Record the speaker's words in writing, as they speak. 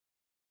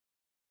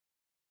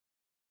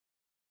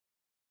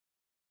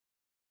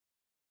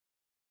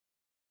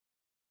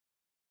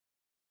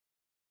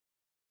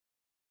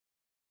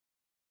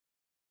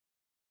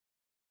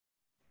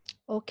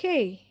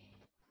Okay,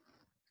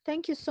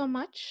 thank you so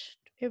much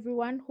to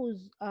everyone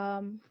who's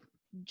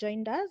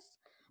joined us.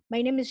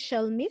 My name is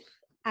Shelmith.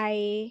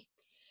 I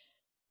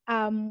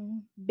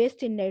am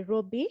based in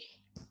Nairobi.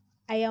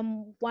 I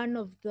am one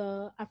of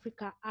the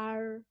Africa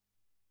R,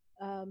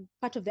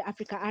 part of the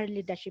Africa R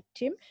leadership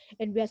team,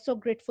 and we are so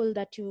grateful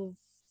that you've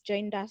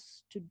joined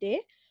us today.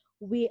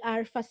 We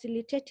are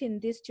facilitating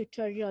this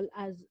tutorial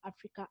as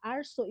Africa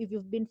R. So if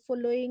you've been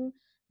following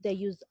the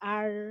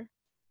useR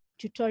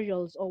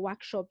tutorials or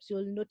workshops,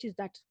 you'll notice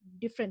that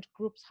different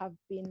groups have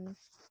been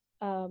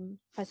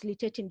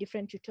facilitating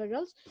different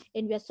tutorials,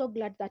 and we are so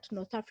glad that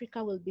North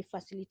Africa will be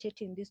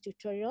facilitating this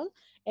tutorial,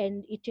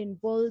 and it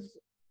involves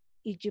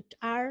Egypt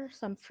R,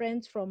 some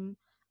friends from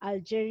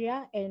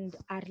Algeria, and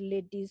Our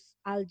Ladies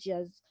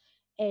Algiers.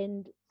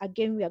 And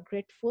again, we are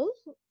grateful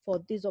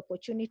for this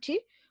opportunity.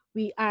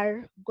 We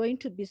are going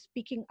to be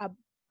speaking up,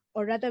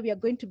 or rather, we are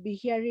going to be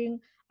hearing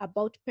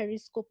about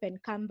Periscope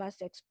and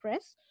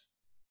CanvasXpress,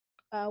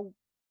 uh,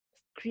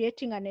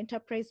 creating an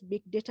enterprise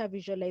big data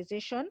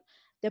visualization.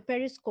 The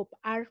Periscope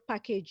R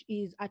package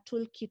is a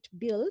toolkit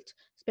built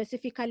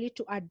specifically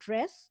to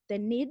address the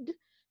need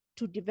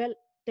to develop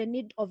the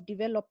need of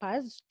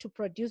developers to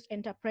produce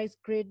enterprise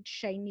grade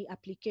shiny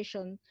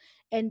applications.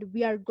 And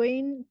we are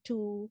going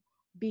to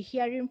be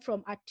hearing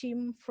from a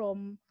team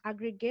from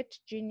Aggregate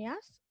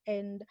Genius,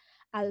 and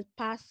I'll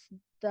pass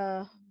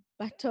the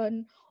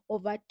baton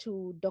over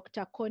to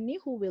Dr. Connie,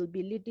 who will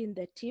be leading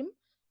the team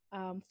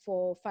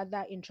for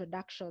further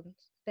introductions.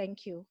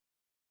 Thank you.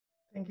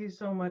 Thank you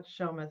so much,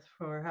 Shelmith,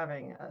 for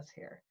having us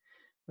here.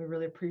 We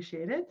really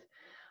appreciate it.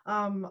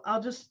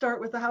 I'll just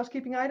start with the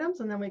housekeeping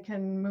items and then we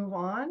can move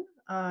on.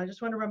 I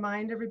just want to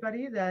remind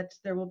everybody that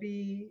there will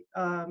be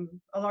a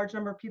large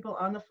number of people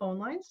on the phone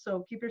lines,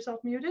 so keep yourself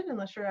muted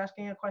unless you're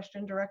asking a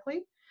question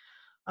directly.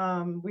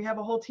 We have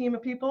a whole team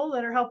of people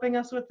that are helping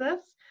us with this,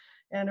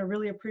 and I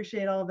really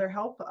appreciate all of their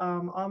help.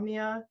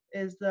 Omnia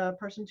is the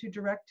person to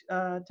direct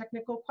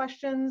technical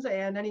questions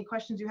and any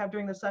questions you have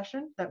during the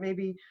session that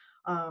maybe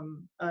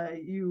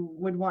you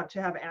would want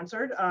to have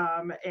answered.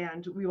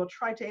 And we will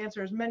try to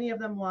answer as many of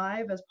them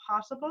live as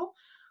possible.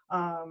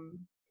 I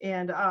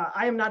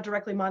am not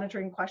directly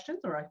monitoring questions,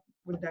 or I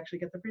wouldn't actually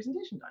get the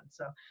presentation done.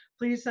 So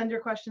please send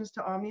your questions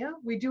to Omnia.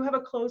 We do have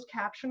a closed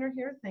captioner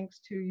here, thanks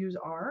to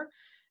useR.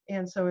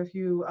 And so if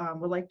you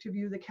would like to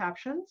view the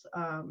captions,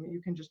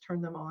 you can just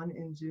turn them on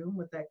in Zoom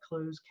with that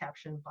closed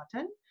caption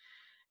button.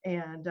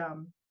 And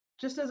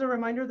just as a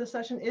reminder, the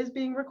session is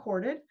being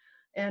recorded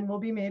and will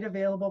be made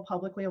available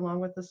publicly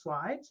along with the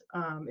slides.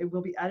 It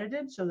will be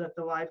edited so that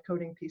the live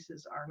coding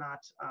pieces are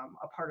not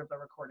a part of the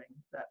recording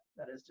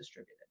that is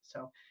distributed.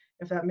 So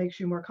if that makes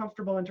you more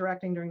comfortable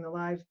interacting during the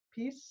live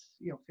piece,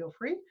 feel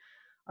free.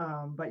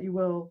 But you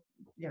will,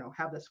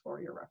 have this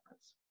for your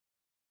reference.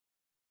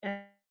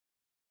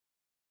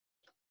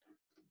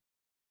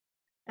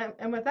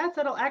 And with that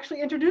said, I'll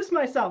actually introduce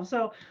myself.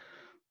 So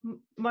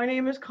my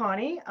name is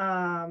Connie.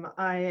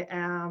 I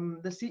am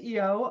the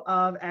CEO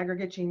of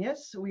Aggregate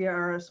Genius. We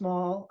are a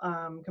small,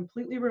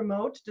 completely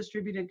remote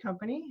distributed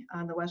company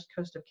on the west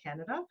coast of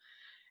Canada.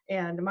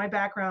 And my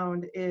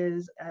background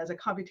is as a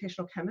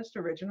computational chemist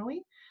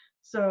originally.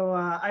 So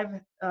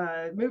I've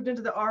moved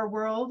into the R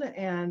world,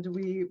 and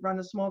we run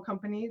a small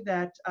company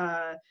that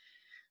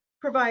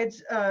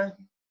provides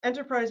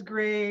enterprise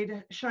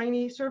grade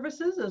shiny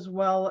services as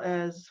well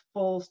as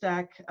full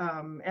stack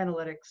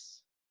analytics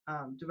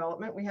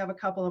development. We have a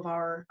couple of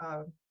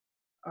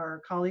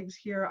our colleagues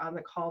here on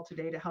the call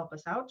today to help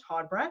us out,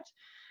 Todd Brett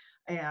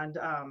and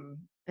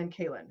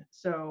Kaylin.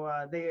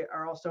 So they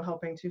are also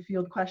helping to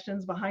field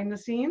questions behind the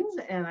scenes,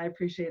 and I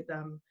appreciate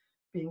them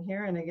being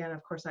here. And again,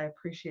 of course, I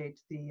appreciate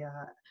the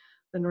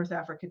North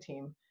Africa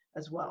team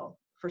as well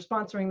for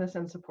sponsoring this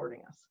and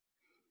supporting us.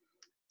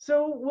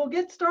 So we'll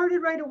get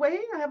started right away.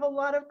 I have a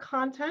lot of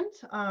content,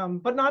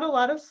 but not a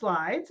lot of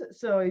slides.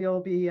 So you'll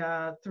be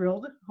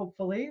thrilled,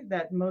 hopefully,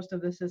 that most of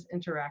this is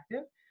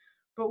interactive.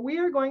 But we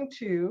are going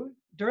to,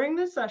 during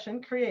this session,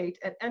 create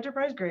an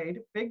enterprise-grade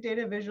big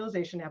data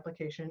visualization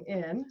application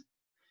in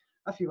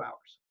a few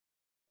hours.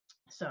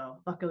 So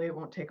luckily, it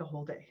won't take a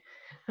whole day.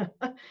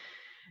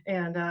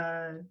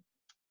 And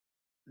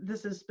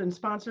this has been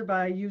sponsored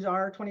by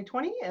useR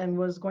 2020 and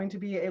was going to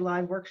be a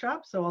live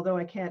workshop. So although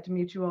I can't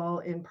meet you all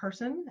in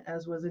person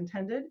as was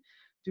intended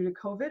due to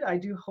COVID, I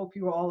do hope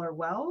you all are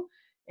well.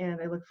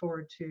 And I look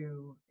forward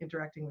to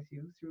interacting with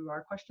you through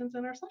our questions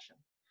in our session.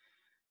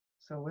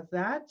 So with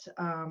that,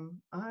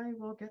 I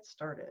will get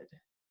started.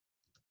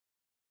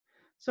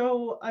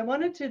 So I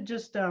wanted to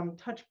just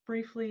touch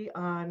briefly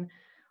on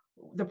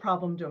the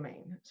problem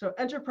domain. So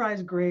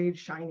enterprise grade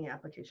shiny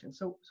application.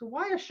 So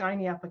why a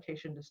shiny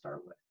application to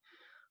start with?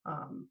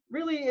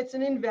 Really, it's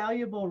an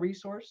invaluable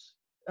resource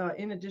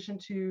in addition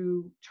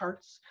to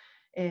charts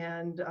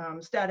and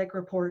static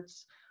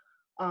reports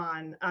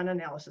on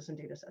analysis and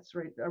data sets,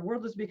 right? Our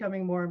world is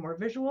becoming more and more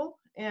visual,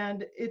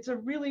 and it's a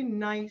really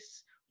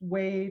nice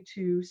way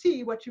to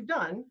see what you've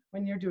done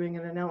when you're doing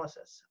an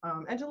analysis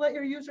and to let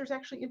your users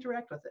actually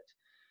interact with it.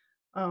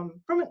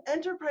 From an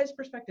enterprise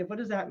perspective, what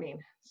does that mean?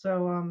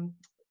 So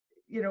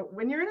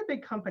when you're in a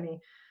big company,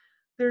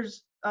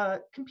 there's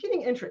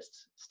competing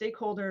interests,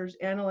 stakeholders,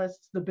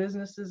 analysts, the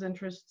business's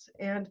interests,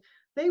 and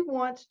they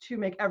want to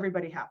make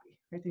everybody happy,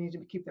 right? They need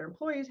to keep their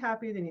employees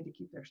happy, they need to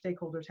keep their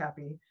stakeholders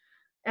happy,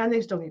 and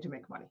they still need to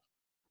make money.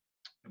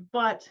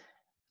 But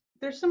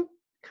there's some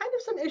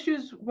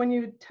issues when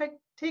you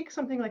take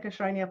something like a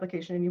Shiny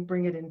application and you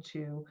bring it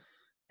into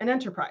an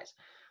enterprise.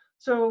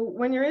 So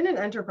when you're in an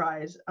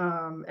enterprise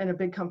and a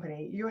big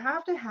company, you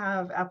have to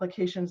have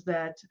applications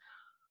that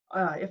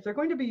if they're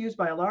going to be used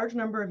by a large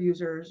number of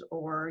users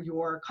or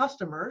your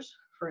customers,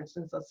 for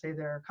instance, let's say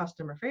they're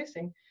customer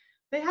facing,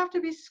 they have to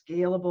be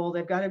scalable,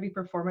 they've got to be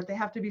performant, they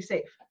have to be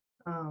safe.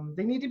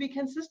 They need to be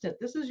consistent.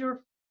 This is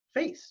your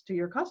face to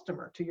your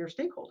customer, to your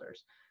stakeholders,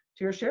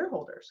 to your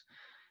shareholders.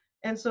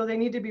 And so they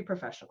need to be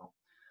professional.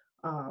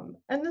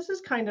 And this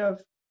is kind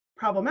of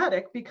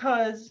problematic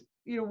because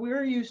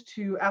we're used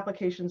to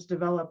applications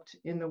developed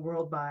in the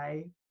world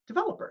by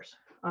developers,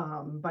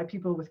 by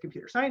people with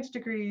computer science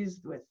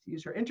degrees, with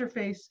user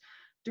interface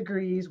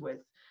degrees, with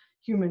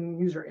human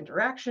user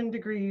interaction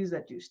degrees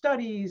that do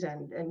studies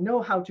and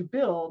know how to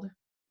build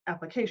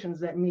applications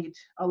that meet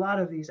a lot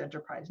of these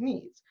enterprise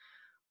needs.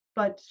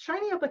 But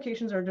Shiny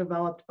applications are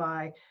developed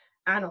by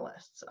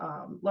analysts,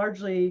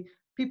 largely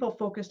people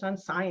focused on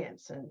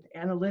science and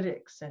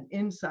analytics and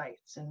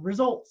insights and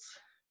results.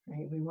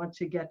 Right? We want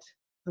to get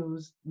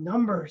those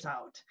numbers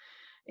out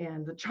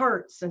and the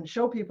charts and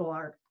show people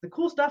the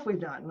cool stuff we've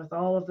done with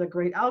all of the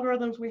great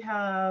algorithms we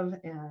have.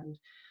 And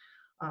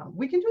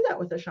we can do that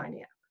with a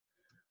Shiny app.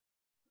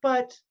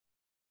 But,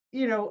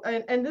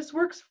 and this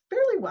works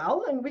fairly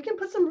well, and we can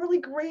put some really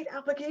great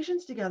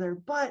applications together.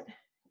 But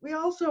we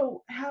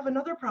also have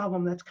another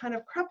problem that's kind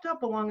of crept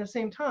up along the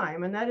same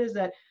time, and that is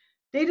that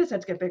data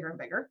sets get bigger and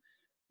bigger,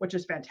 which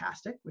is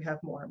fantastic. We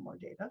have more and more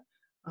data,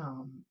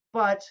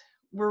 but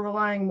we're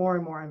relying more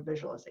and more on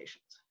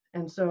visualizations.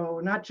 And so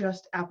not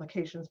just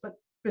applications, but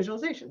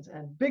visualizations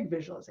and big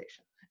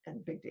visualization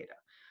and big data.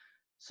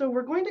 So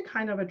we're going to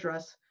kind of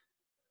address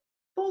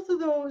both of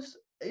those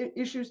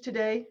issues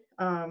today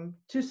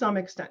to some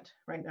extent.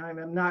 Right now,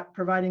 I'm not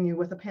providing you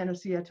with a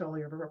panacea to all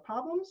your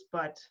problems,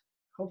 but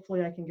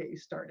hopefully I can get you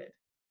started.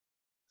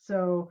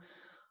 So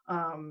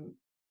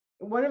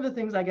one of the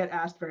things I get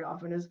asked very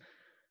often is,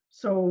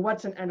 so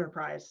what's an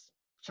enterprise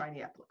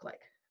Shiny app look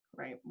like,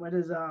 right? What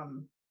is,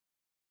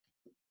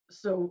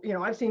 so,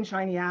 I've seen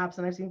Shiny apps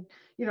and I've seen,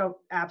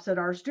 apps at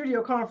our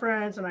studio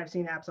conference, and I've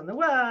seen apps on the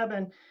web,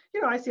 and,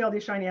 I see all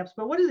these Shiny apps,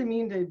 but what does it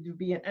mean to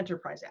be an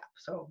enterprise app?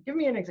 So give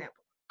me an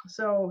example.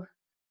 So,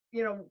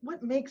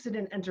 what makes it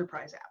an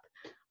enterprise app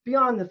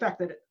beyond the fact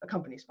that a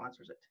company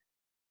sponsors it?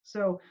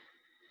 So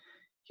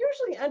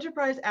usually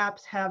enterprise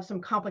apps have some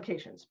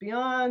complications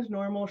beyond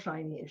normal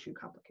Shiny issue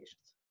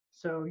complications.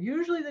 So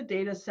usually the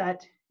data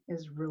set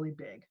is really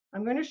big.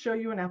 I'm going to show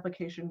you an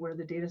application where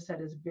the data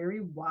set is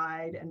very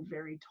wide and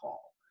very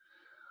tall.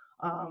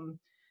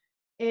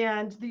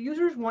 And the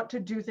users want to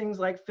do things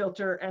like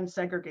filter and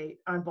segregate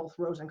on both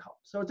rows and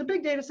columns. So it's a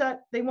big data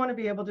set. They want to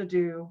be able to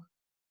do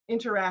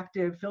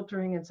interactive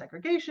filtering and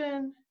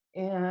segregation,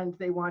 and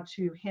they want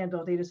to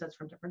handle data sets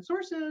from different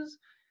sources.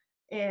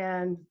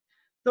 And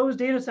those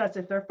data sets,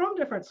 if they're from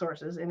different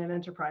sources in an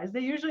enterprise, they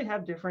usually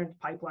have different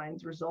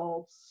pipelines,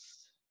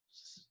 results,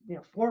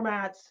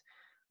 formats.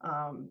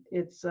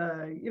 It's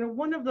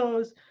one of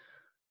those,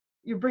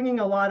 you're bringing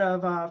a lot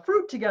of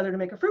fruit together to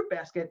make a fruit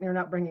basket, and you're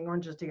not bringing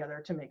oranges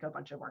together to make a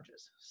bunch of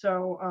oranges.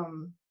 So,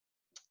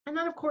 and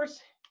then of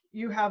course,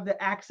 you have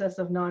the access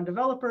of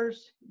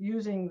non-developers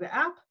using the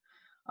app,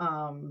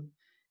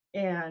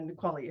 and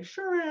quality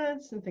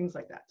assurance and things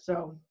like that.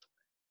 So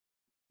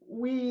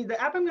the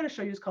app I'm going to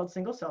show you is called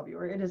Single Cell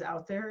Viewer. It is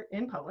out there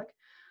in public.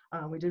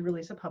 We did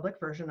release a public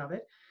version of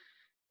it.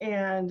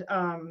 And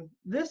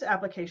this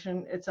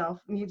application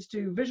itself needs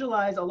to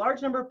visualize a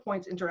large number of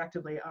points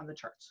interactively on the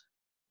charts.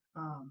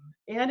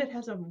 And it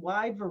has a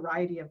wide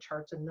variety of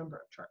charts and number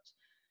of charts.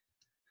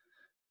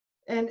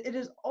 And it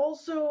is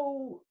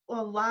also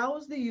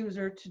allows the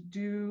user to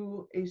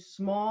do a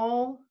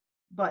small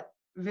but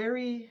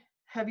very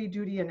heavy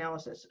duty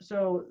analysis.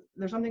 So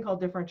there's something called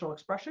differential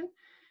expression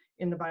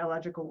in the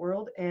biological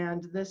world,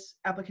 and this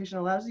application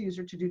allows the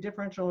user to do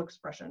differential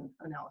expression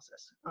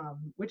analysis,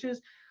 which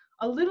is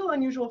a little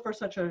unusual for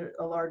such a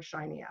large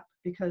Shiny app,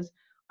 because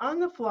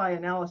on-the-fly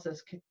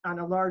analysis on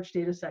a large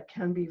data set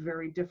can be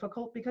very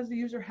difficult because the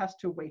user has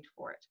to wait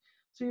for it.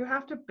 So you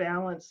have to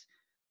balance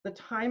the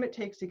time it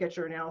takes to get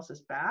your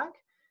analysis back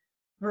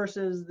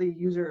versus the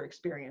user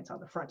experience on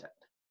the front end.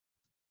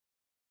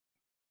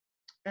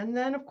 And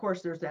then, of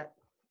course, there's that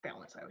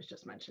balance I was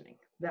just mentioning,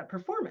 that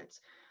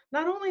performance,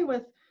 not only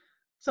with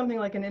something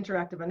like an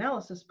interactive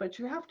analysis, but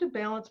you have to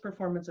balance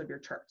performance of your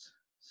charts.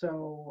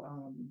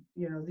 So,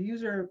 the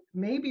user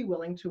may be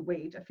willing to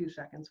wait a few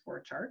seconds for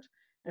a chart.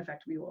 In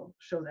fact, we will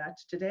show that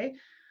today,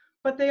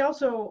 but they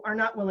also are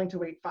not willing to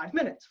wait 5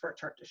 minutes for a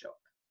chart to show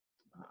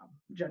up,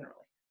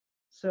 generally.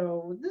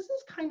 So this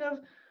is kind of,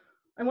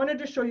 I wanted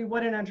to show you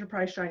what an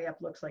enterprise Shiny app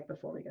looks like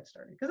before we get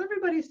started, because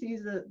everybody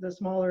sees the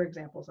smaller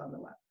examples on the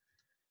web.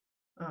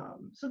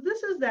 So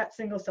this is that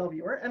single cell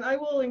viewer, and I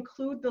will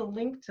include the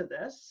link to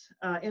this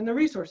in the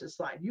resources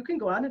slide. You can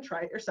go out and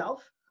try it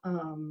yourself.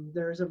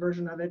 There's a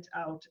version of it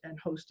out and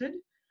hosted.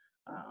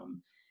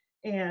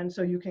 And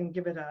so you can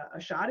give it a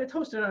shot. It's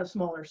hosted on a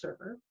smaller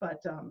server,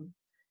 but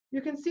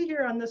you can see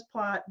here on this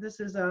plot, this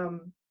is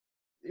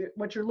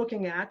what you're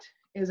looking at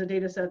is a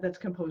data set that's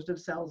composed of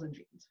cells and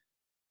genes.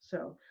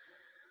 So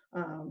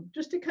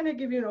just to kind of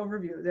give you an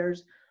overview,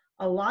 there's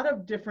a lot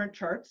of different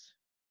charts.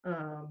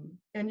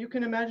 And you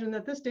can imagine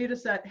that this data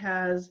set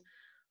has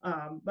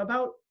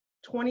about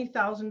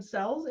 20,000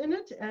 cells in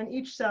it, and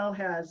each cell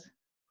has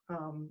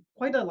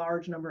quite a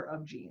large number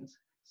of genes.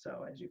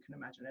 So as you can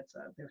imagine,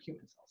 they're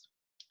human cells.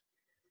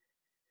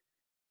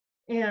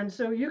 And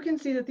so you can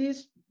see that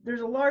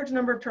there's a large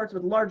number of charts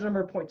with a large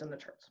number of points on the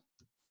charts.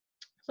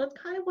 So that's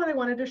kind of what I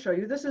wanted to show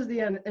you. This is the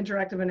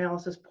interactive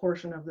analysis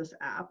portion of this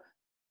app.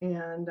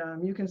 And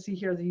you can see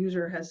here the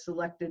user has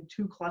selected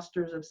 2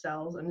 clusters of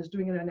cells and is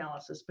doing an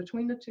analysis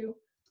between the 2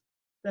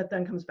 that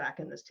then comes back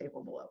in this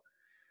table below.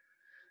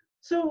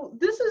 So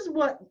this is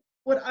what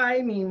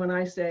I mean when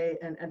I say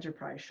an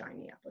enterprise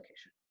Shiny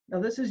application. Now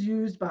this is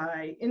used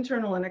by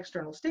internal and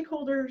external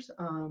stakeholders.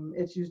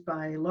 It's used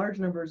by large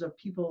numbers of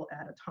people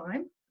at a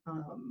time.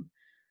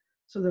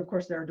 So of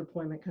course there are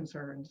deployment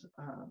concerns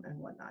and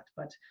whatnot,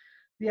 but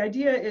the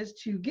idea is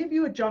to give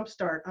you a jump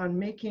start on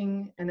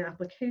making an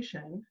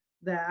application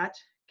that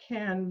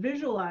can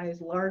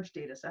visualize large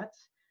data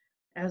sets,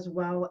 as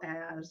well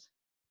as,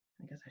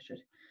 I guess I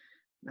should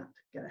not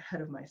get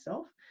ahead of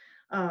myself,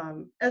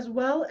 as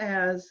well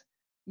as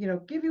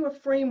give you a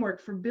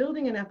framework for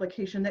building an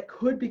application that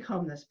could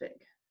become this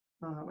big.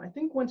 I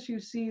think once you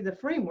see the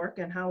framework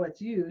and how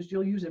it's used,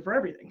 you'll use it for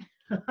everything.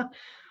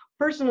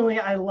 Personally,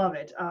 I love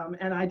it,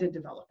 and I did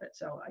develop it,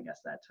 so I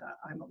guess that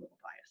I'm a little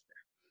biased there.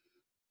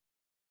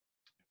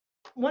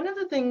 One of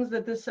the things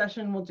that this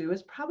session will do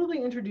is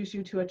probably introduce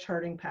you to a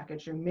charting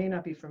package you may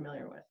not be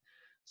familiar with.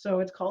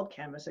 So it's called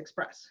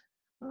CanvasXpress.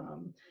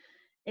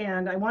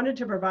 And I wanted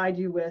to provide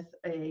you with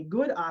a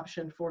good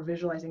option for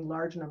visualizing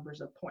large numbers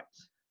of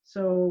points.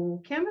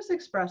 So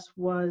CanvasXpress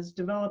was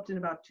developed in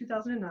about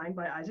 2009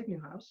 by Isaac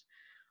Newhouse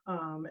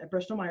at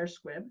Bristol Myers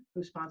Squibb,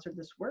 who sponsored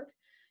this work.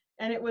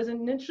 And it was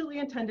initially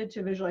intended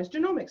to visualize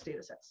genomics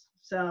data sets,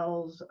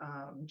 cells,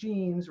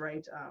 genes,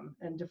 right,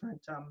 and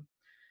different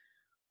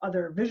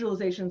other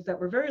visualizations that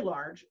were very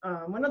large,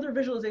 when other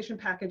visualization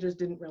packages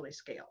didn't really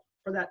scale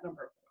for that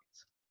number of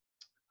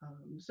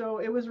points. So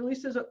it was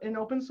released as in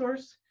open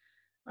source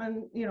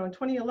in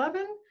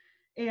 2011,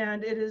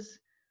 and it is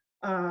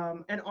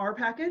an R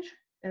package,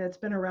 and it's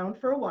been around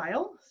for a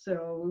while.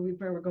 So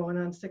we're going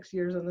on 6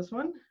 years on this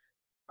one,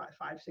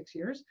 5-6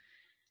 years.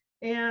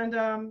 And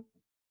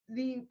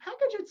the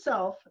package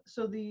itself,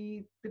 so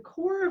the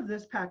core of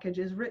this package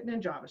is written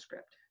in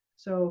JavaScript.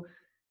 So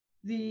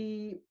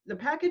the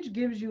package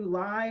gives you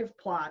live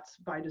plots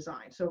by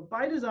design. So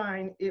by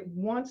design, it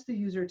wants the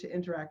user to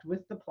interact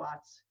with the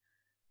plots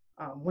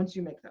once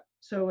you make them.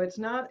 So it's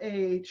not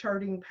a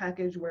charting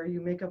package where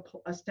you make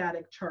a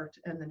static chart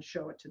and then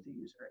show it to the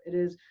user. It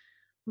is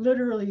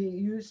literally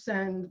you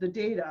send the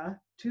data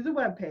to the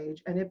web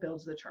page and it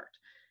builds the chart.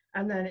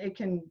 And then it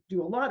can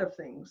do a lot of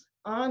things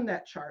on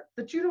that chart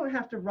that you don't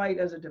have to write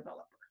as a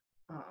developer.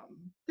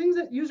 Things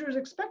that users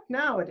expect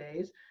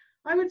nowadays,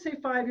 I would say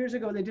 5 years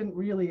ago, they didn't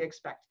really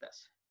expect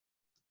this.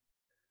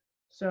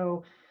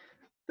 So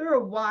there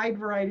are a wide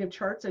variety of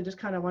charts. I just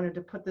kind of wanted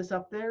to put this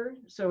up there.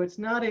 So it's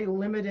not a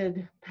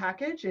limited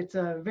package. It's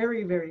a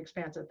very, very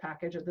expansive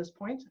package at this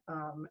point.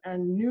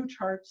 And new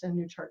charts and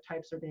new chart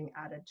types are being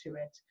added to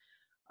it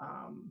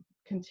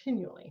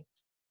continually.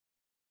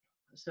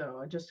 So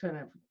I just kind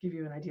of give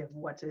you an idea of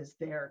what is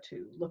there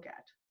to look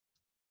at.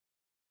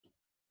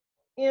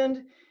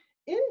 And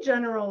in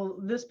general,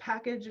 this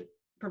package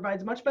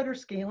provides much better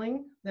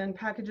scaling than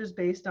packages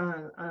based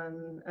on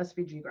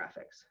SVG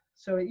graphics.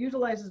 So it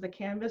utilizes the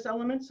canvas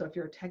element. So if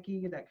you're a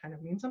techie, that kind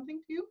of means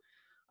something to you,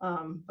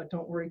 but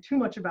don't worry too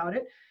much about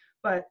it.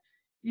 But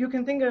you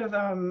can think of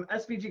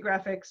SVG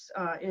graphics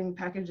in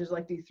packages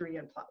like D3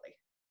 and Plotly.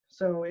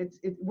 So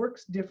it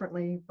works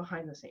differently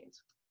behind the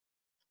scenes.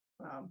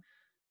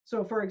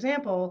 So for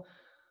example,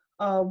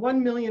 a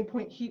 1 million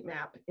point heat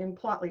map in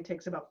Plotly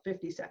takes about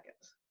 50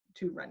 seconds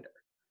to render.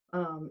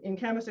 In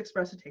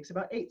CanvasXpress, it takes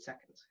about 8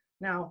 seconds.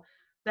 Now,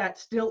 that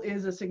still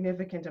is a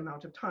significant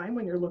amount of time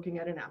when you're looking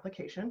at an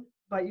application,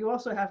 but you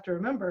also have to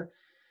remember,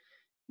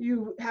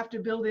 you have to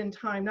build in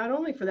time not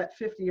only for that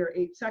 50 or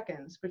 8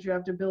 seconds, but you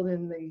have to build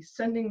in the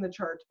sending the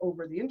chart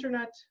over the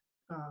internet,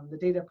 the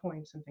data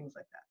points and things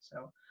like that.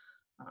 So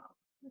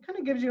it kind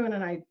of gives you an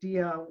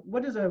idea,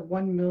 what does a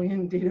 1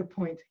 million data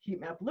point heat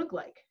map look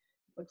like?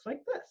 It looks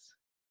like this.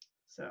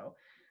 So,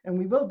 and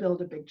we will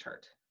build a big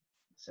chart.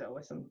 So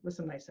with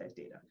some nice size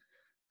data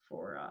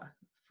for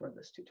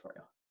this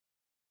tutorial.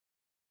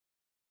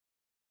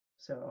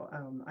 So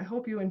I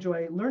hope you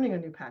enjoy learning a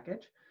new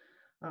package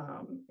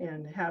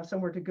and have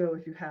somewhere to go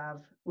if you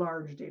have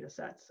large data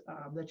sets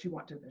that you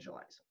want to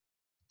visualize.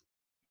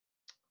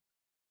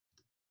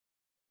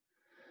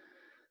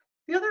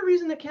 The other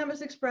reason that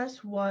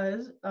CanvasXpress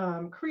was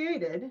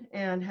created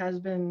and has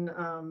been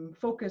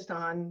focused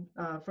on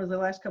for the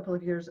last couple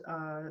of years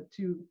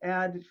to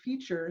add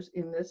features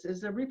in this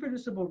is the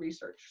reproducible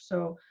research.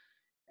 So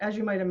as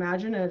you might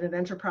imagine at an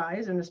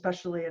enterprise, and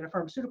especially at a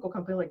pharmaceutical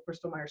company like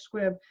Bristol Myers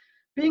Squibb,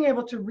 being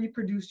able to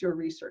reproduce your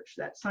research,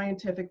 that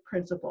scientific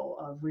principle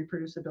of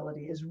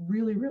reproducibility is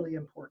really, really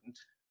important.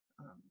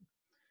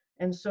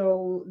 And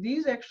so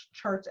these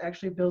charts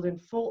actually build in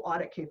full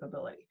audit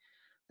capability.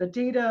 The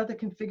data, the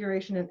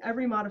configuration, and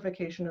every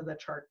modification of the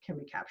chart can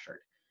be captured.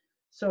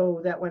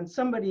 So that when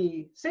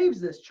somebody saves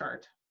this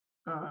chart,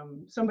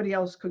 somebody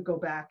else could go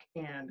back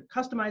and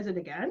customize it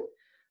again.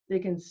 They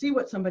can see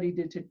what somebody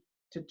did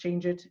to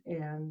change it,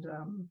 and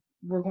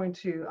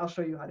I'll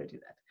show you how to do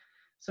that.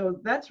 So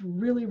that's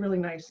really, really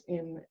nice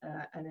in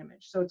an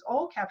image. So it's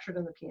all captured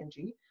in the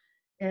PNG.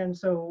 And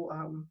so,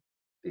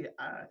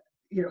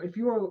 if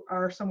you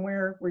are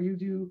somewhere where you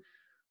do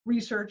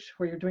research,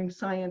 where you're doing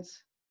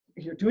science,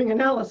 you're doing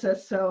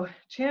analysis, so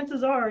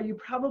chances are you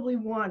probably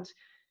want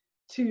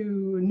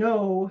to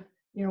know,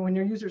 when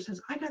your user says,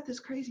 I got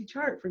this crazy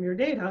chart from your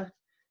data,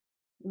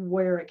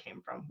 where it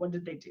came from. What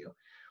did they do?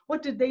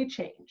 What did they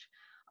change?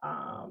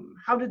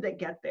 How did they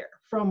get there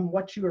from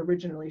what you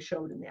originally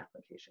showed in the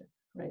application,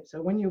 right?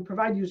 So when you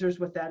provide users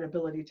with that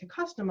ability to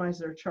customize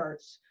their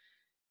charts,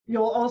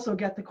 you'll also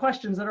get the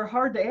questions that are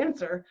hard to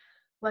answer.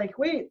 Like,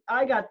 wait,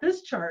 I got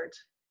this chart.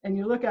 And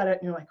you look at it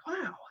and you're like,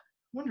 wow,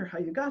 wonder how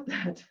you got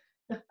that.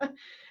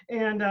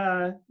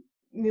 And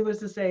needless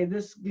to say,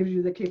 this gives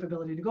you the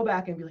capability to go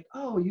back and be like,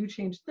 oh, you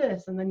changed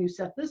this, and then you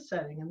set this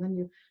setting, and then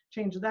you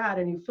change that,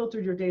 and you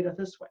filtered your data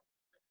this way.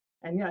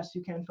 And yes,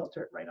 you can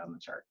filter it right on the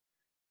chart.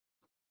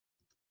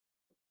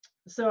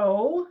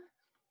 So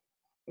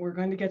we're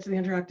going to get to the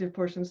interactive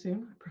portion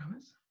soon, I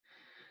promise.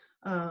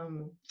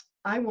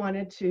 I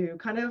wanted to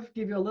kind of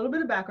give you a little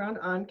bit of background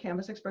on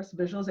CanvasXpress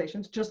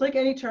visualizations. Just like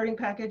any charting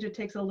package, it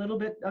takes a little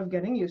bit of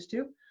getting used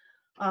to.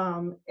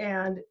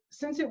 And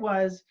since it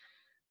was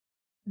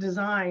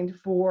designed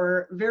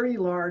for very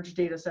large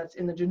data sets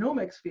in the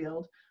genomics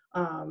field,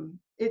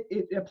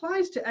 it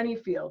applies to any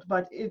field,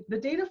 but the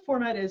data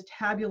format is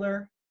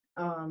tabular,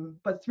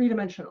 but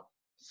three-dimensional.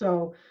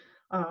 So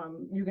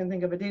you can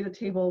think of a data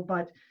table,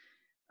 but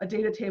a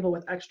data table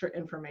with extra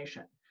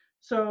information.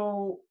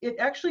 So it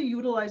actually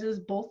utilizes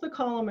both the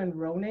column and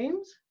row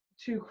names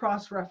to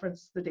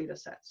cross-reference the data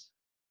sets.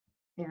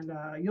 And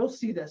you'll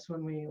see this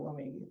when we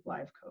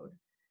live code.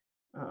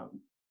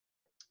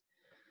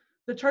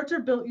 The charts are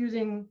built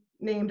using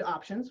named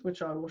options,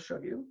 which I will show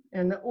you.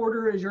 And the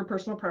order is your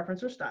personal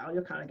preference or style.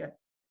 You'll kind of get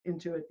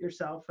into it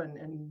yourself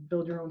and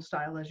build your own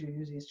style as you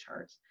use these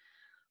charts.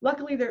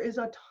 Luckily, there is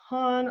a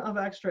ton of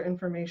extra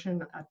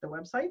information at the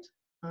website,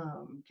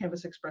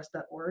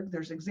 canvasexpress.org.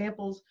 There's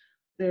examples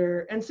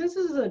there. And since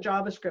this is a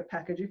JavaScript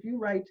package, if you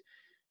write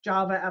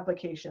Java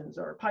applications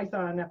or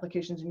Python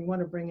applications and you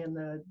want to bring in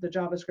the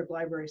JavaScript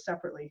library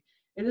separately,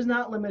 it is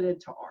not limited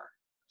to R.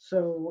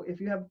 So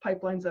if you have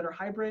pipelines that are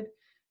hybrid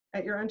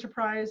at your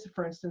enterprise,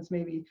 for instance,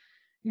 maybe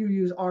you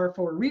use R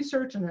for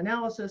research and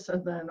analysis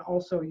and then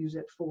also use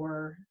it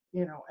for,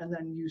 and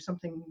then use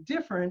something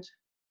different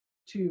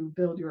to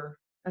build your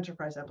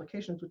enterprise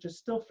applications, which is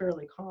still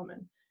fairly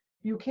common.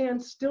 You can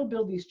still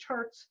build these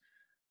charts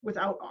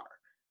without R,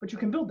 but you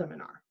can build them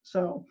in R.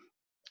 So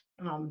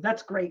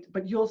that's great,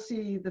 but you'll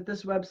see that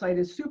this website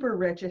is super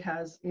rich. It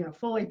has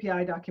full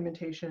API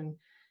documentation,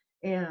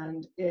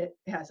 and it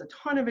has a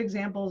ton of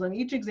examples, and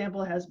each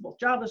example has both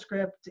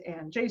JavaScript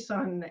and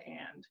JSON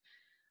and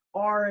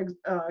R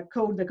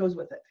code that goes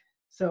with it.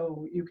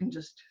 So you can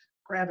just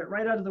grab it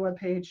right out of the web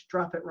page,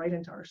 drop it right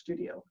into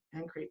RStudio,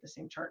 and create the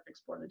same chart,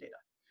 explore the data.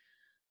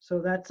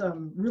 So that's a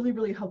really,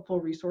 really helpful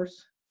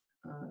resource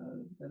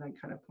that I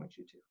kind of point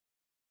you to.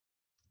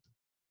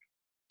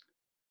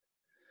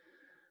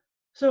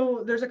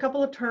 So there's a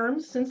couple of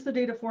terms. Since the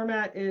data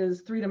format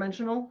is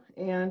three-dimensional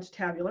and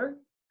tabular,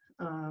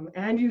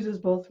 and uses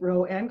both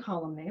row and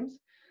column names,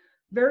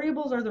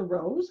 variables are the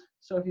rows.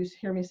 So if you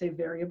hear me say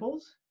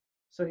variables,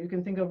 so you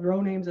can think of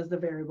row names as the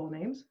variable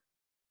names,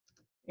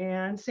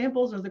 and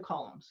samples are the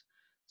columns.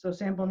 So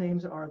sample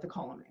names are the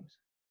column names.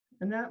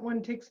 And that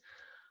one takes,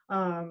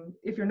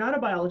 if you're not a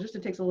biologist,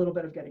 it takes a little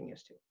bit of getting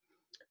used to.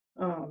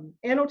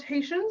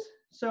 Annotations,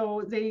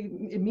 so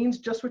it means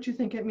just what you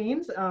think it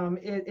means.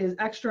 It is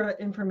extra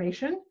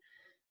information.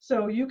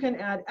 So you can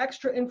add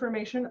extra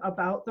information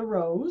about the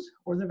rows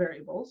or the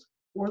variables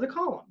or the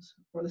columns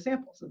or the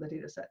samples of the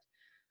data set.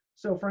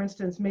 So for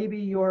instance, maybe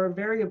your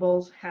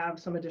variables have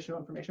some additional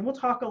information. We'll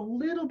talk a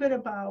little bit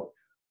about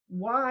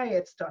why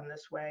it's done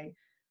this way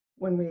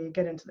when we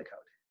get into the code.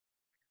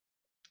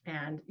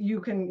 And you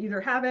can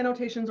either have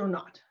annotations or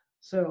not.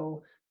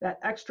 So that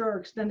extra or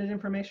extended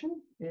information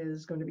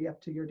is going to be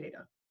up to your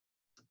data.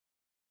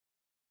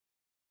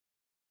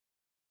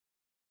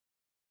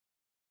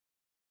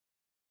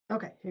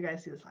 Okay, you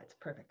guys see the slides.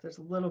 Perfect. There's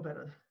a little bit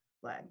of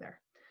lag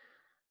there.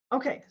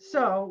 Okay,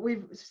 so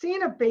we've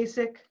seen a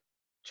basic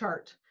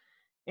chart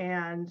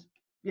and,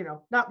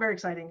 not very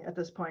exciting at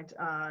this point.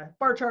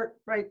 Bar chart,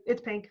 right?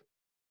 It's pink.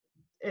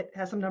 it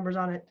has some numbers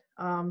on it.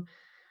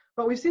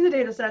 But we've seen the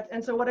data set.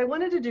 And so what I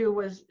wanted to do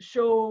was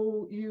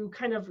show you,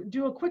 kind of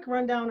do a quick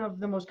rundown of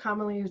the most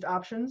commonly used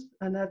options.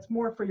 And that's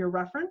more for your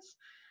reference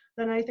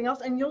than anything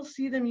else. And you'll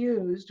see them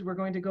used. We're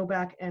going to go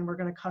back and we're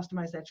going to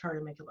customize that chart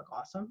and make it look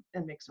awesome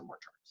and make some more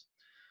charts,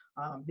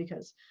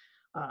 because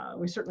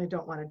we certainly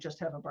don't want to just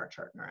have a bar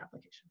chart in our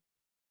application.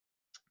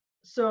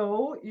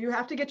 So you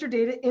have to get your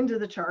data into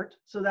the chart.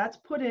 So that's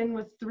put in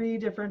with 3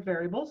 different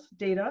variables: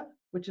 data,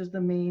 which is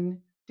the main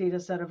data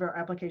set of our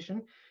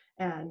application,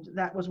 and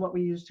that was what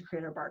we used to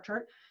create our bar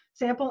chart;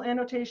 sample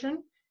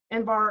annotation,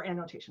 and var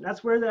annotation.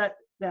 That's where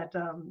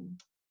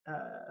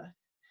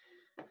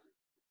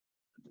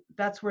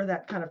that's where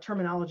that kind of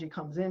terminology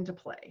comes into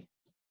play.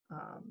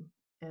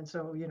 And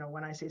so, you know,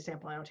 when I say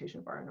sample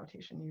annotation, var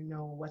annotation, you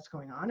know what's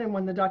going on. And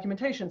when the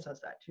documentation says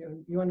that,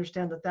 you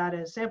understand that that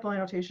is, sample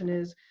annotation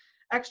is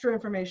extra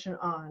information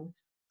on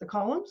the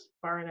columns,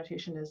 var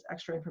annotation is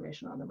extra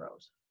information on the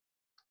rows.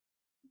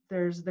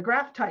 There's the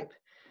graph type.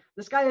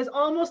 The sky is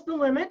almost the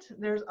limit.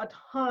 There's a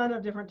ton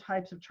of different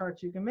types of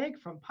charts you can make,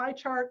 from pie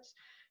charts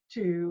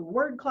to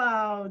word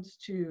clouds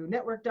to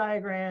network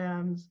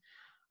diagrams.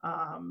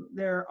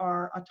 There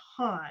are a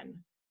ton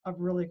of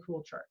really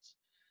cool charts.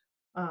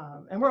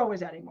 And we're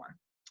always adding more.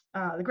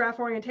 The graph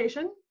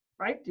orientation,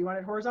 right? Do you want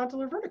it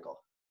horizontal or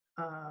vertical?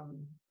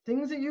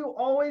 Things that you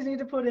always need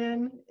to put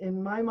in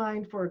my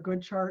mind, for a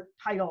good chart: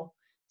 title,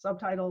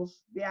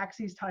 subtitles, the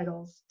axes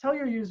titles. Tell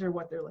your user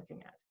what they're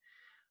looking at.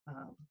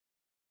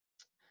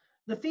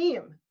 The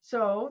theme.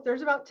 So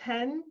there's about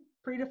 10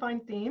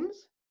 predefined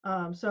themes.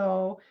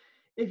 So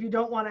if you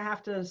don't want to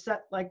have to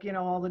set, like, you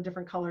know, all the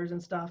different colors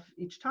and stuff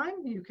each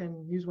time, you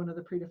can use one of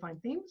the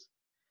predefined themes.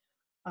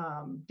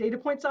 Data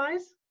point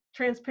size,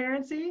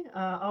 transparency,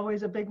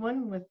 always a big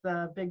one with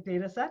big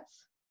data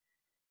sets.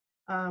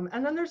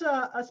 And then there's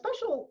a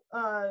special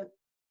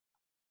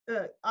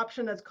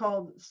option that's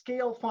called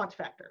scale font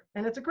factor.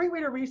 And it's a great way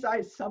to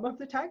resize some of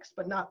the text,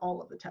 but not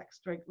all of the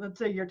text, right? Let's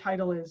say your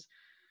title is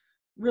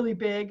really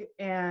big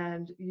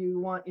and you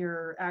want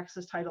your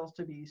axis titles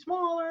to be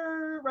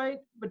smaller, right?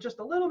 But just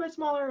a little bit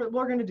smaller,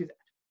 we're going to do that.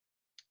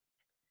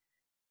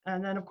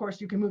 And then, of course,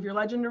 you can move your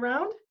legend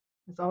around.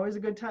 It's always a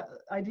good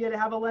idea to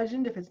have a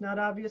legend if it's not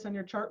obvious on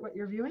your chart what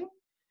you're viewing.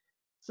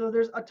 So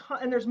there's a ton,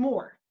 and there's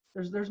more.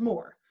 There's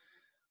more.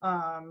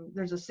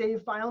 There's a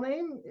save file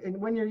name, and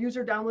when your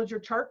user downloads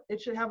your chart,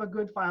 it should have a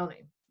good file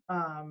name.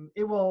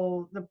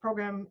 The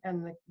program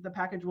and the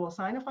package will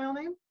assign a file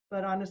name,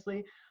 but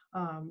honestly,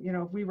 you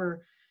know, if we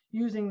were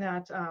using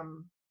that,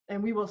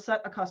 and we will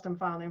set a custom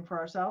file name for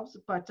ourselves,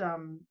 but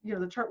you know,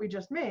 the chart we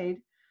just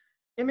made,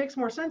 it makes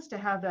more sense to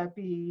have that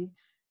be,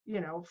 you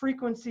know,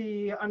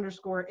 frequency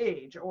underscore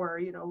age, or,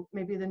 you know,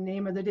 maybe the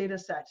name of the data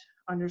set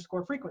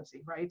underscore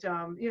frequency, right?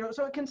 You know,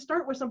 so it can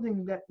start with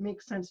something that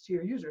makes sense to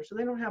your user, so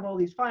they don't have all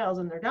these files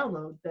in their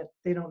download that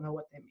they don't know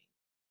what they mean.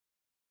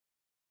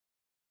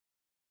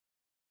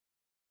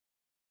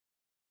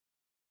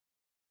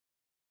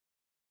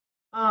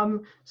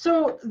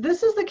 So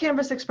this is the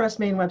CanvasXpress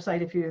main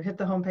website. If you hit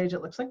the homepage,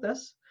 it looks like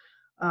this.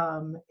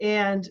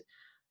 And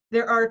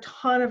there are a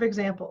ton of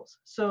examples.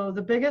 So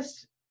the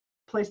biggest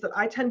place that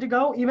I tend to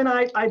go, even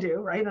I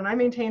do, right? And I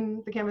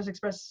maintain the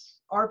CanvasXpress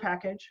R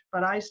package,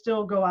 but I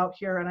still go out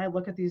here and I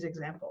look at these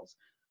examples.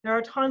 There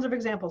are tons of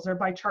examples. They're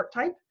by chart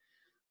type.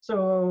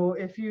 So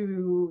if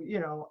you, you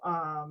know,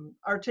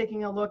 are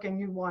taking a look and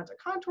you want a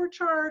contour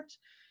chart,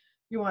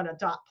 you want a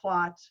dot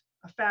plot,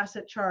 a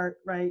facet chart,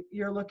 right?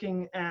 You're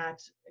looking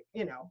at,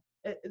 you know,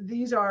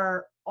 these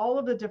are all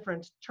of the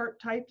different chart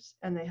types,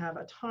 and they have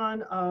a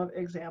ton of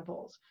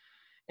examples.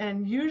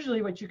 And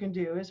usually what you can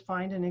do is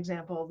find an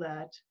example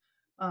that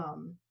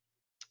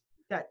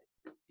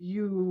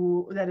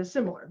that is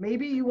similar.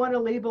 Maybe you want to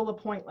label a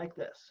point like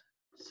this.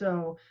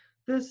 So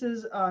this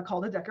is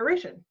called a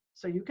decoration.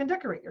 So you can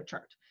decorate your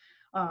chart.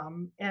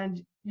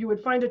 And you would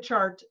find a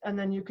chart, and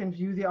then you can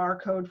view the R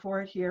code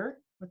for it here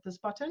with this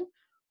button,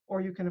 or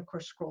you can, of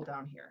course, scroll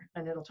down here,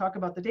 and it'll talk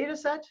about the data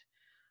set,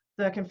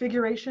 the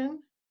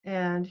configuration,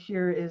 and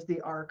here is the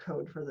R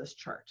code for this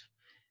chart.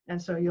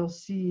 And so you'll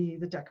see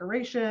the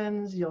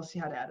decorations, you'll see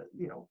how to add,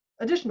 you know,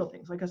 additional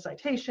things like a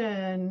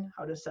citation,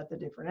 how to set the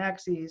different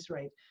axes,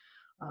 right?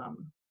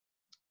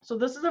 So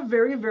this is a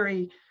very,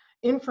 very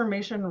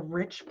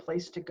information-rich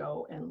place to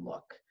go and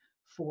look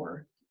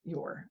for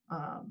your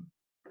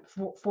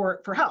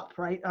for help,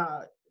 right?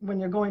 When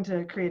you're going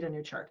to create a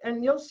new chart.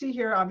 And you'll see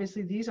here,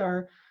 obviously, these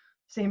are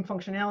same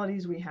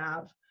functionalities we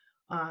have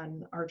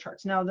on our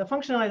charts. Now, the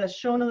functionality that's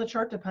shown on the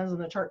chart depends on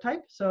the chart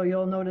type. So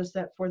you'll notice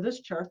that for this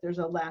chart, there's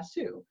a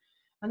lasso,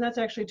 and that's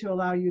actually to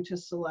allow you to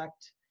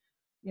select,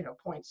 you know,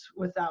 points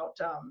without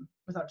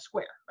a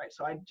square, right?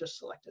 So I just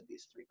selected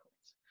these 3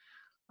 points.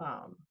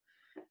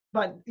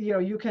 But you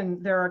know,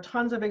 there are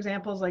tons of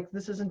examples. Like,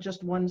 this isn't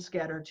just one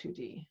scatter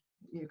 2D.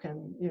 You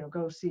can, you know,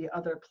 go see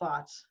other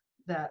plots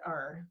that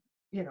are,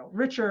 you know,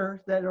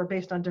 richer, that are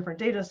based on different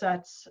data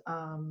sets.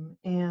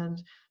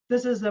 And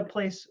this is the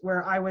place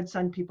where I would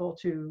send people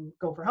to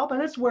go for help,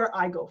 and it's where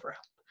I go for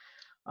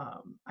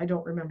help. I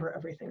don't remember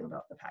everything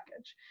about the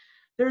package.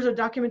 There's a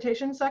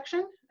documentation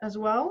section as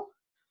well.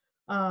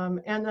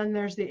 And then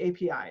there's the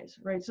APIs,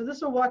 right? So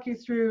this will walk you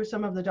through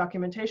some of the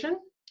documentation.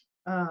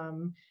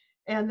 And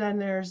then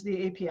there's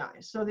the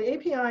API. So the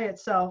API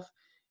itself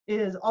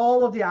is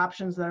all of the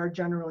options that are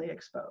generally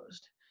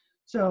exposed.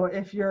 So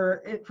if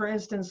you're, for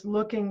instance,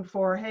 looking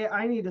for, hey,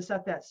 I need to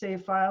set that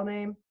save file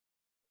name.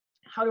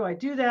 How do I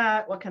do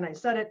that? What can I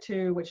set it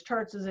to? Which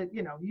charts is it,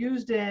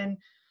 used in?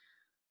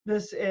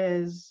 This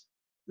is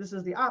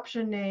the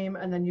option name,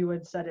 and then you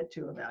would set it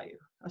to a value,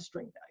 a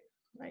string value,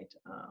 right?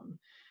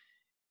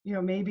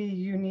 Maybe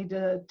you need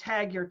to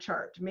tag your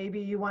chart. Maybe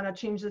you want to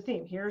change the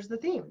theme. Here's the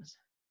themes.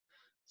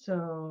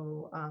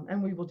 So,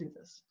 and we will do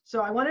this.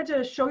 So I wanted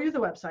to show you the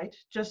website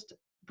just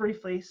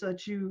briefly so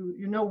that you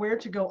know where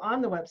to go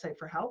on the website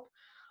for help.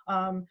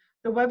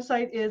 The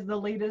website is the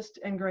latest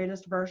and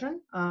greatest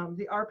version.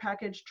 The R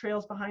package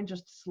trails behind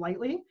just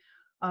slightly.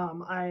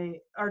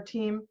 Our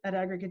team at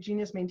Aggregate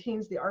Genius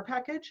maintains the R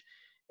package,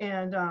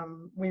 and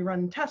we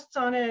run tests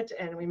on it,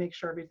 and we make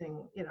sure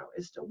everything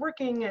is still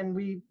working, and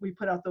we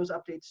put out those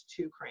updates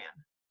to CRAN.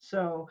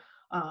 So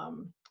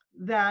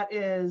that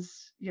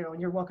is,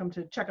 and you're welcome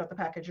to check out the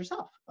package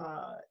yourself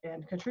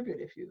and contribute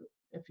if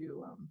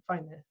you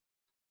find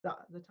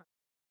the time.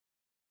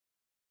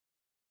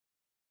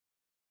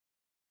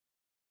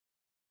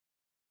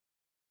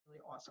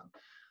 Really awesome.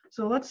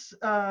 So let's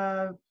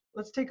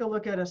take a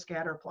look at a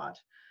scatter plot.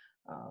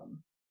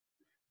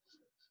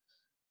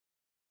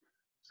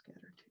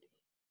 Scatter 2D.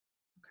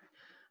 Okay.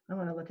 I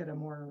want to look at a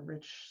more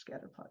rich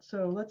scatter plot.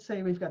 So let's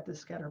say we've got this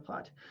scatter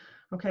plot.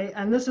 Okay,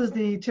 and this is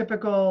the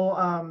typical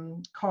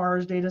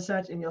CARS data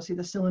set, and you'll see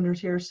the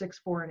cylinders here, 6,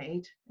 4, and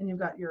 8, and you've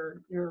got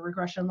your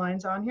regression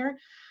lines on here.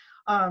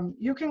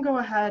 You can go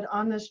ahead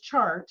on this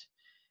chart,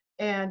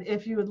 and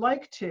if you would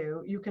like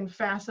to, you can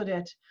facet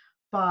it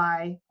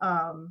by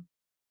where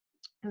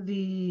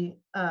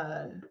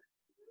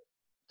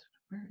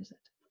is it?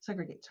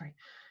 Segregate,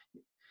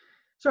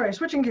 sorry,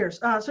 switching gears.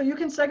 So you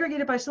can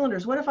segregate it by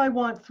cylinders. What if I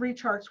want 3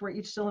 charts where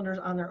each cylinder is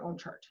on their own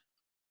chart,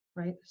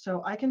 right?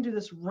 So I can do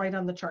this right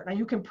on the chart. Now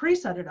you can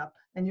preset it up,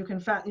 and you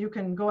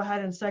can go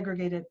ahead and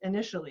segregate it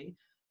initially,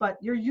 but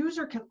your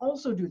user can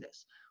also do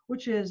this,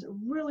 which is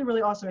really,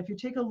 really awesome. If you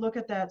take a look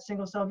at that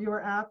single cell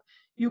viewer app,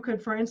 you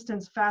could, for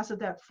instance, facet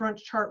that front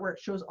chart where it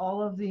shows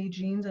all of the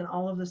genes and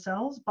all of the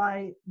cells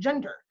by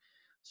gender.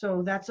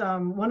 So that's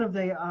one of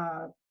the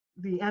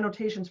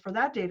annotations for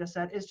that data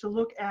set is to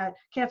look at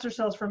cancer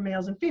cells from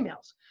males and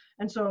females.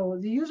 And so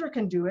the user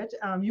can do it.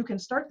 You can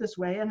start this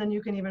way, and then you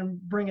can even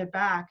bring it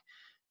back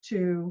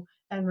to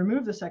and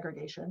remove the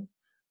segregation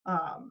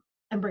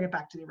and bring it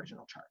back to the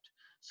original chart.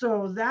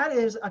 So that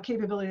is a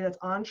capability that's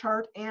on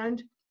chart,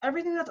 and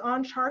everything that's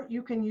on chart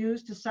you can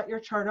use to set your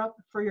chart up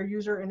for your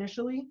user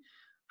initially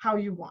how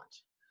you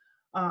want.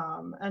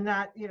 And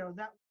that,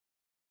 that.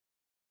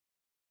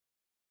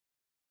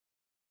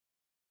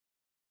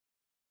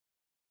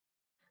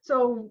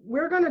 So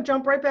we're going to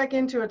jump right back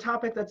into a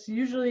topic that's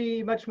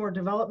usually much more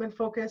development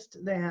focused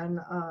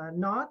than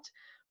not,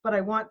 but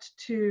I want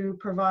to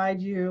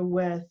provide you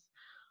with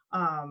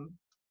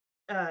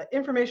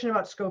information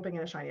about scoping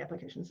in a Shiny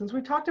application. Since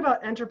we talked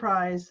about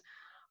enterprise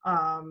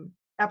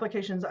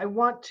applications, I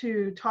want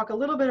to talk a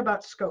little bit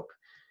about scope.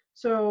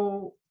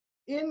 So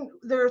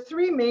there are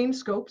 3 main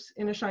scopes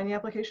in a Shiny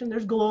application.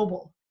 There's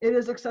global. It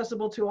is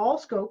accessible to all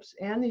scopes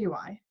and the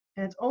UI.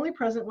 And it's only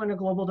present when a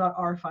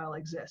global.r file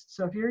exists.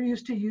 So if you're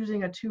used to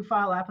using a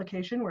 2-file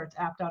application where it's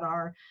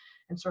app.r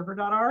and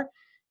server.r,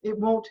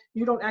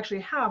 you don't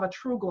actually have a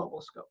true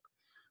global scope.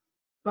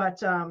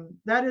 But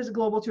that is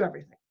global to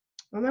everything.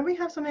 And then we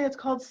have something that's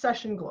called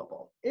session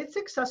global. It's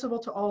accessible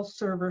to all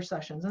server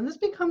sessions. And this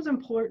becomes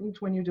important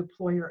when you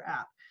deploy your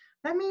app.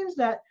 That means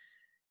that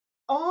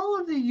all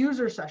of the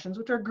user sessions,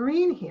 which are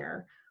green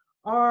here,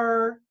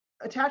 are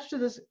attached to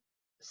this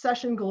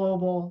session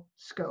global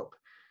scope.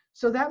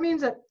 So that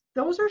means that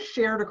those are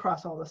shared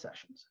across all the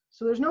sessions.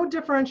 So there's no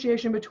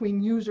differentiation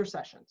between user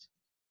sessions.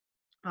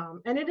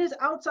 And it is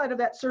outside of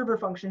that server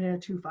function in a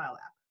 2-file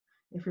app,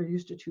 if you're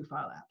used to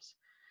 2-file apps.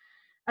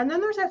 And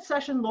then there's that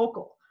session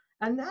local.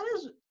 And that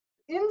is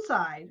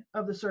inside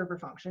of the server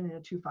function in a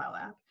 2-file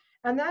app.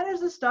 And that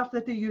is the stuff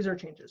that the user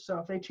changes. So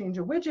if they change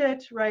a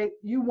widget, right,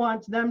 you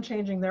want them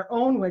changing their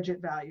own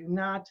widget value,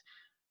 not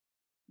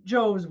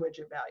Joe's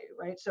widget value,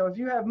 right? So if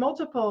you have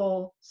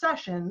multiple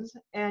sessions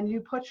and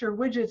you put your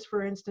widgets,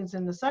 for instance,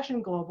 in the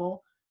session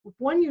global, if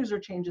one user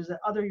changes it,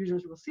 other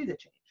users will see the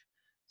change.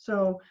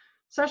 So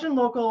session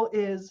local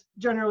is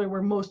generally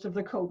where most of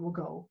the code will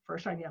go for a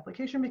Shiny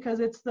application because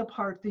it's the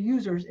part the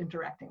user's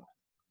interacting with.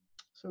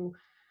 So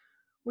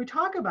we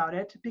talk about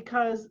it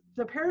because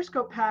the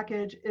Periscope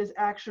package is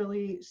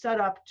actually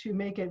set up to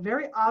make it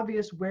very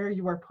obvious where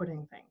you are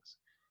putting things.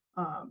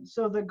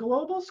 So the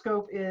global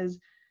scope is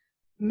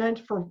meant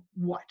for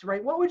what,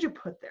 right? What would you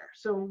put there?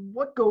 So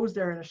what goes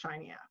there in a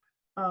Shiny app?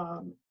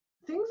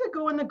 Things that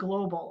go in the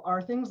global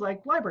are things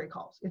like library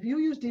calls. If you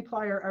use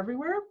dplyr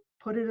everywhere,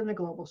 put it in the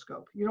global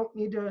scope. You don't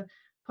need to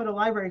put a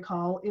library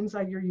call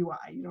inside your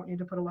UI. You don't need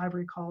to put a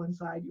library call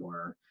inside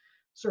your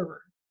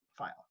server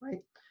file,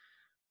 right?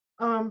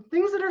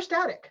 Things that are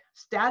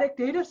static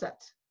data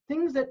sets,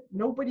 things that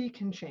nobody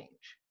can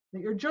change,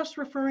 that you're just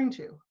referring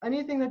to,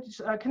 anything that's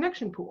a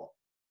connection pool.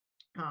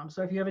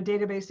 So if you have a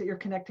database that you're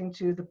connecting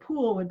to, the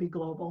pool would be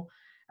global,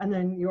 and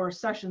then your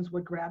sessions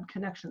would grab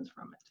connections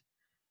from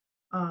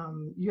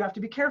it. You have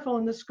to be careful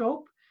in the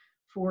scope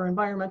for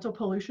environmental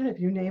pollution. If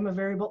you name a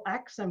variable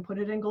X and put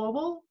it in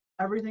global,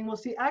 everything will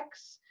see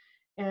X.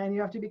 And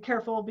you have to be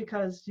careful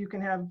because you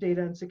can have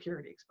data and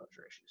security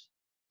exposure issues.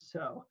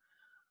 So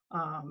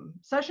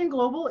session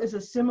global is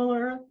a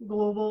similar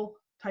global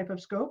type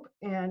of scope.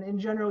 And in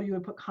general, you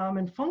would put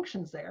common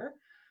functions there.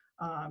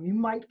 You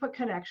might put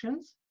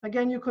connections.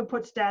 Again, you could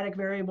put static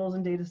variables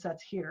and data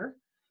sets here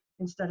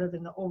instead of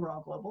in the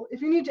overall global.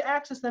 If you need to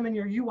access them in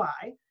your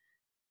UI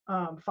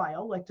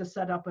file, like to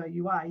set up a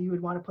UI, you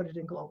would want to put it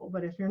in global.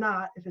 But if you're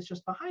not, if it's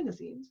just behind the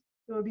scenes,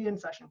 it would be in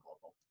session global.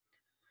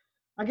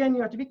 Again,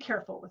 you have to be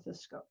careful with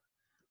this scope.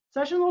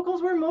 Session local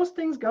is where most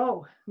things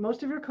go.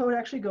 Most of your code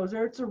actually goes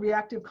there. It's a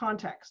reactive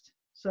context.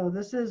 So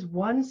this is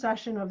one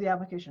session of the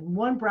application,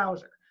 one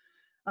browser.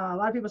 A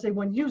lot of people say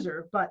one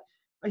user, but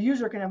a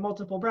user can have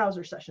multiple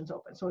browser sessions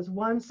open. So it's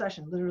one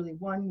session, literally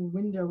one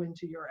window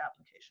into your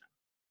application.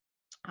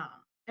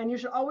 And you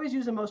should always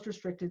use the most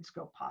restricted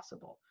scope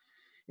possible.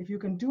 If you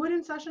can do it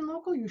in session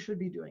local, you should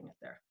be doing it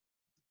there.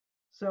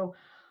 So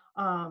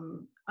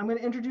I'm going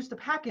to introduce the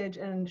package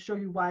and show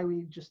you why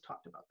we just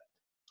talked about that.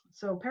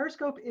 So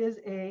Periscope is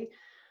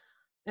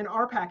an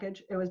R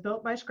package. It was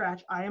built by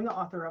scratch. I am the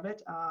author of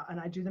it, and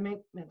I do the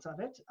maintenance of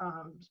it,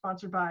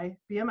 sponsored by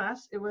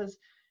BMS. It was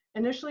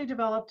initially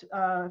developed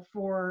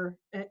for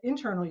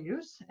internal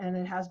use, and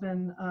it has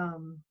been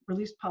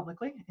released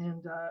publicly,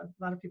 and a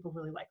lot of people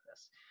really like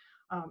this.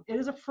 It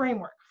is a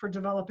framework for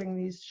developing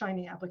these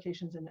Shiny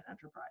applications in an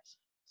enterprise.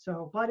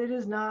 So, but it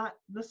is not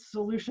the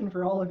solution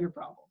for all of your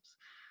problems.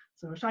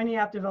 So Shiny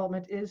app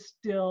development is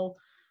still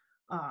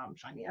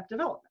Shiny app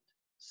development.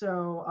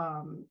 So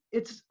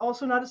it's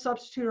also not a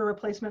substitute or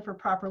replacement for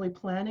properly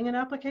planning an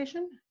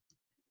application,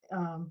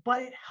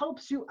 but it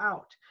helps you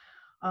out.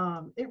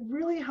 It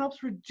really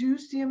helps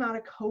reduce the amount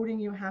of coding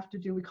you have to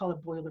do. We call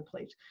it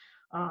boilerplate.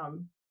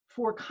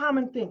 For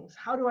common things,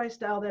 how do I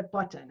style that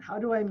button? How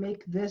do I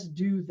make this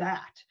do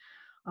that?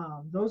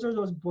 Those are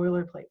those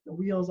boilerplate, the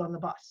wheels on the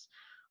bus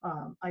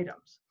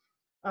items.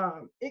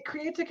 It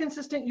creates a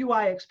consistent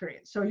UI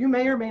experience. So you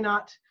may or may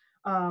not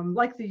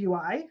like the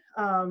UI.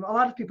 A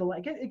lot of people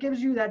like it. It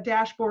gives you that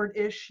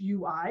dashboard-ish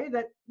UI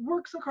that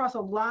works across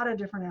a lot of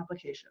different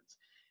applications.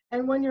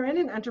 And when you're in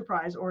an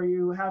enterprise or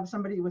you have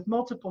somebody with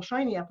multiple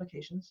Shiny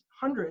applications,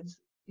 hundreds,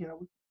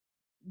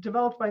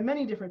 developed by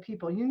many different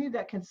people, you need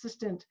that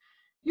consistent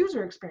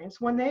user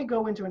experience. When they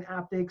go into an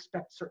app, they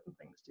expect certain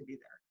things to be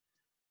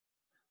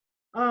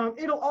there.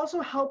 It'll also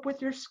help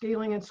with your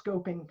scaling and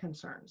scoping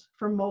concerns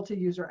for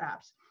multi-user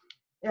apps.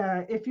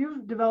 If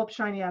you've developed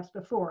Shiny apps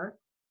before,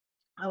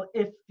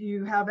 if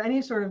you have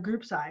any sort of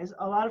group size,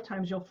 a lot of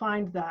times you'll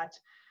find that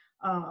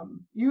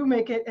you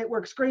make it, it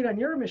works great on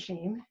your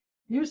machine.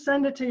 You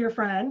send it to your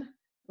friend,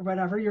 or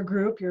whatever, your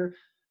group, your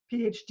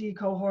PhD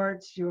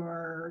cohorts,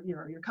 your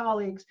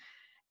colleagues,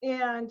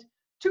 and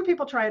two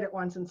people try it at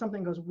once and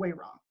something goes way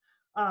wrong.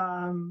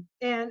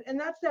 And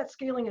that's that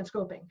scaling and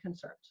scoping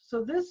concerns.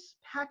 So this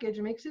package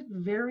makes it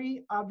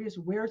very obvious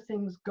where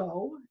things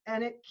go,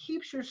 and it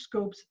keeps your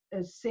scopes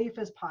as safe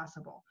as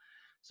possible.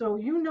 So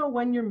you know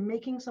when you're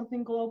making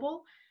something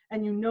global,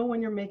 and you know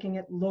when you're making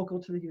it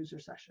local to the user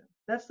session.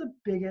 That's the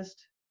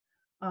biggest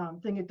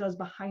thing it does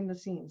behind the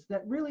scenes,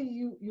 that really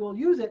you'll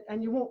use it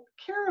and you won't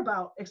care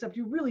about, except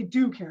you really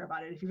do care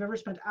about it. If you've ever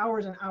spent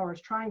hours and hours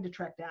trying to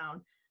track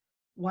down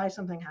why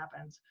something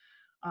happens,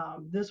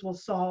 this will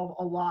solve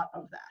a lot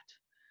of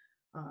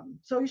that.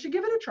 So you should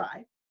give it a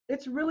try.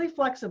 It's really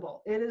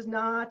flexible. It is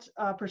not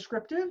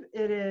prescriptive.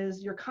 It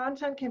is, your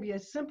content can be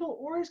as simple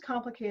or as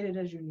complicated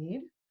as you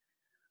need.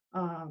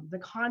 The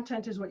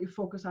content is what you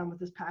focus on with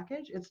this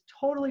package. It's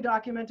totally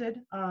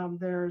documented.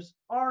 There's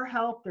R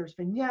help, there's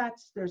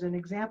vignettes, there's an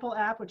example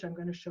app, which I'm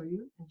going to show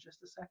you in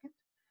just a second.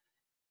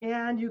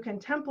 And you can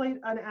template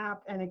an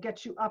app and it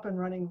gets you up and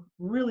running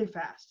really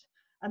fast.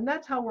 And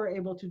that's how we're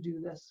able to do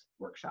this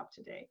workshop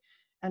today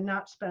and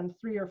not spend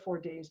 3 or 4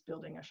 days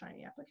building a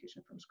Shiny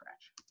application from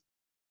scratch.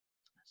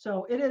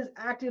 So it is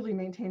actively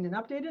maintained and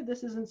updated.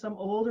 This isn't some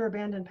old or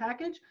abandoned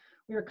package.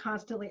 We are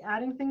constantly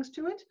adding things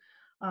to it.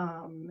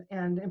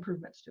 And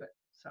improvements to it.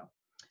 So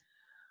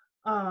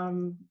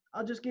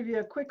I'll just give you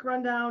a quick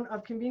rundown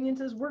of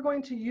conveniences. We're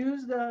going to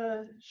use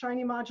the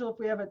Shiny module if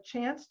we have a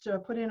chance to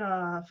put in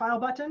a file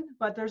button,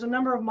 but there's a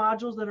number of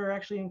modules that are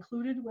actually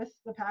included with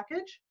the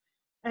package.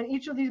 And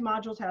each of these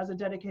modules has a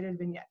dedicated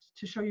vignette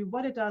to show you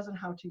what it does and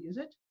how to use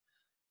it.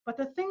 But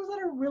the things that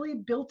are really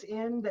built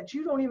in that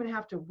you don't even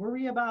have to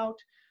worry about,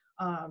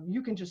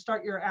 you can just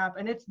start your app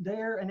and it's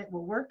there and it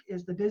will work,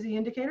 is the busy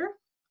indicator,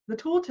 the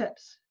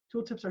tooltips.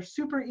 Tooltips are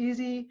super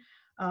easy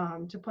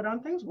to put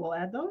on things. We'll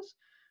add those.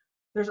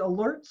 There's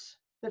alerts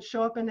that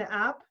show up in the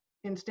app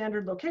in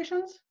standard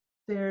locations.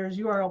 There's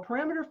URL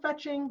parameter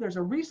fetching. There's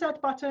a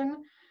reset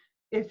button.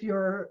 if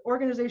your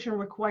organization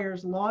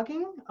requires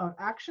logging of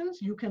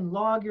actions, you can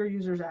log your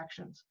users'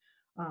 actions.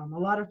 A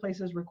lot of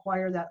places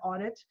require that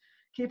audit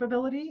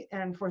capability,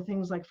 and for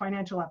things like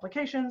financial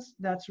applications,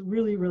 that's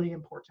really, really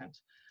important.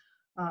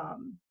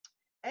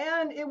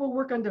 And it will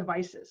work on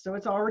devices, so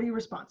it's already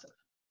responsive.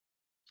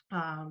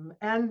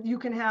 And you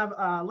can have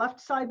a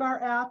left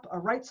sidebar app, a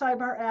right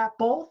sidebar app,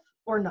 both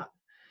or none.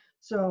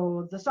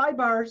 So the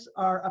sidebars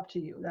are up to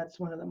you. That's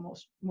one of the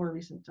more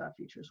recent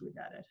features we've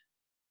added.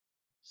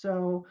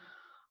 So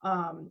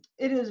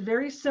it is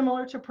very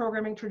similar to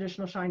programming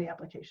traditional Shiny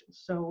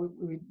applications. So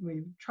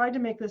we've tried to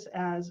make this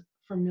as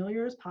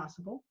familiar as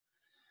possible.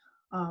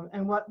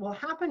 And what will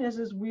happen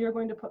is we are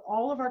going to put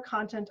all of our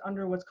content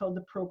under what's called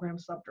the program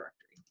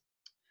subdirectory.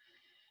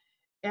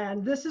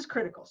 And this is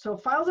critical. So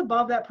files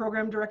above that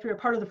program directory are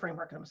part of the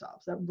framework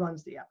themselves that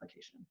runs the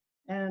application.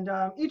 And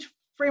each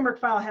framework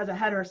file has a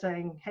header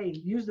saying,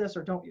 hey, use this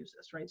or don't use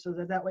this, right? So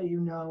that way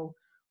you know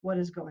what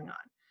is going on.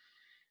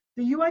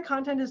 The UI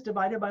content is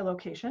divided by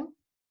location.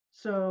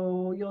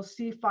 So you'll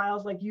see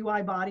files like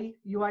UI body,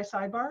 UI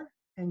sidebar,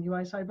 and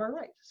UI sidebar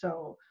right.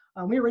 So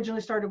we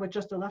originally started with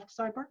just a left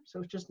sidebar, so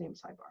it's just named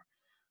sidebar.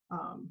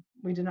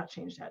 We did not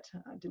change that.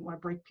 I didn't want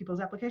to break people's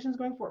applications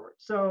going forward.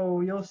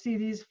 So you'll see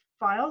these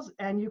files,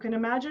 and you can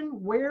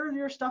imagine where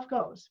your stuff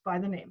goes by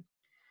the name.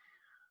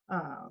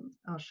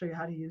 I'll show you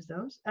how to use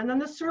those. And then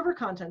the server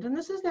content, and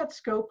this is that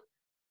scope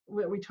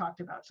that we talked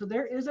about. So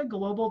there is a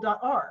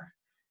global.r,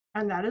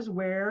 and that is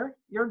where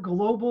your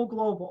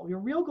global, your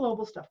real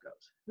global stuff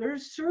goes.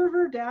 There's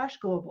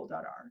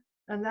server-global.r,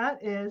 and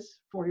that is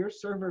for your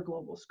server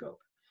global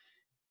scope.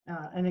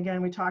 And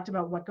again, we talked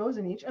about what goes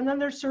in each. And then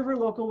there's server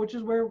local, which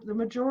is where the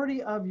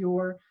majority of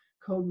your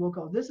code will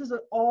go. This is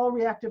all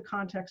reactive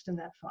context in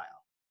that file.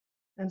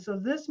 And so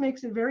this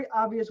makes it very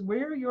obvious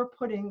where you're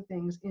putting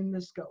things in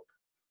the scope.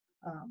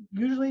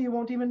 Usually you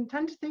won't even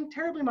tend to think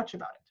terribly much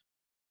about it.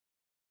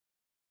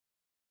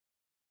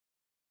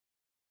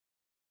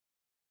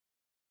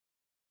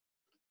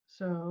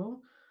 So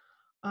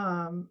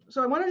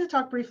I wanted to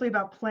talk briefly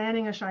about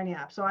planning a Shiny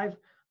app. So I've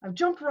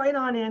jumped right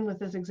on in with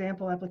this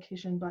example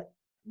application, but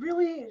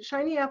really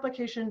Shiny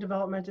application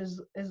development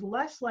is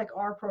less like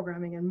R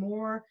programming and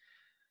more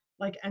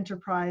like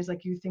enterprise,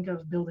 like you think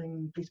of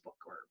building Facebook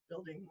or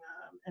building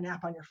an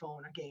app on your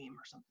phone, a game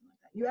or something like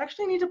that. You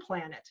actually need to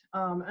plan it.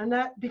 And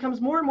that becomes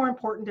more and more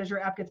important as your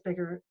app gets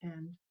bigger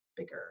and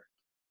bigger.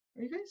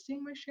 Are you guys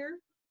seeing my share?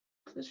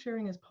 This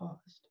sharing is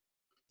paused.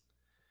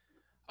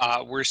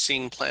 We're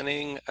seeing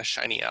planning a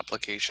Shiny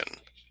application.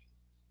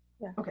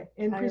 Yeah. Okay,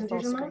 in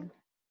presentation mode?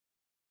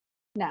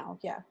 Now,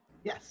 yeah.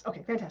 Yes,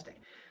 okay, fantastic.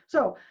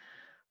 So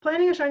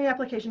planning a Shiny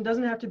application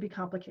doesn't have to be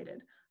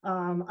complicated.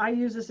 I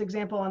use this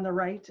example on the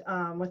right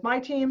with my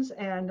teams,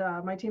 and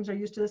my teams are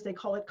used to this. They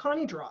call it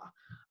Connie Draw.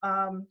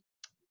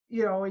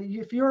 You know,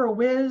 if you're a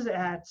whiz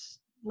at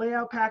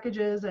layout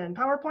packages and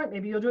PowerPoint,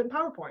 maybe you'll do it in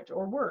PowerPoint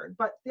or Word.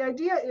 But the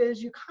idea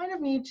is you kind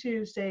of need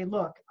to say,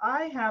 look,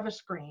 I have a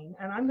screen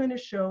and I'm going to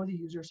show the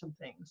user some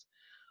things.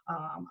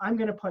 I'm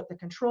going to put the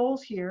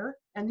controls here,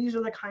 and these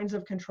are the kinds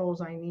of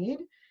controls I need.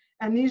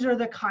 And these are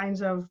the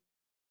kinds of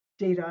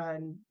data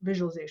and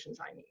visualizations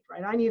I need,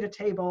 right? I need a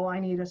table, I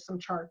need some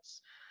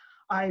charts.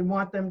 I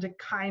want them to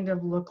kind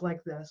of look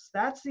like this.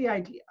 That's the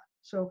idea.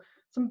 So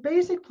some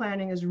basic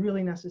planning is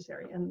really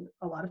necessary. And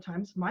a lot of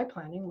times my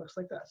planning looks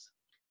like this.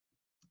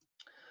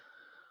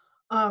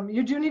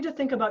 You do need to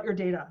think about your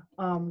data.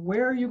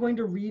 Where are you going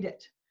to read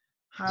it?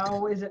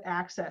 How is it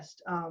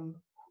accessed?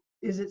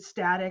 Is it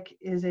static?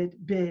 Is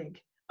it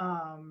big?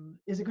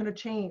 Is it going to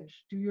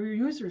change? Do your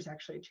users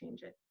actually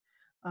change it?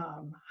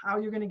 How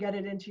you're going to get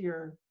it into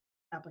your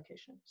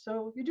application.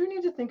 So you do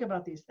need to think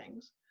about these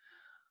things.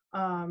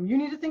 You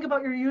need to think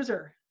about your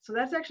user. So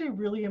that's actually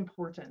really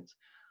important.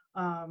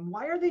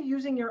 Why are they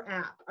using your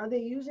app? Are they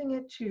using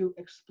it to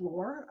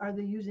explore? Are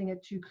they using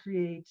it to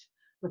create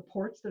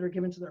reports that are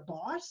given to their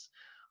boss?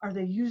 Are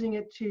they using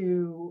it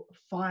to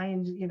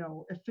find, you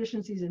know,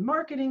 efficiencies in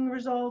marketing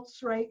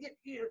results, right?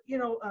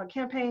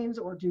 Campaigns,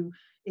 or do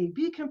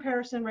A/B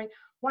comparison, right?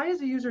 Why is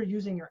the user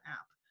using your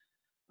app?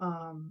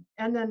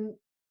 And then,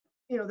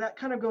 you know, that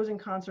kind of goes in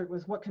concert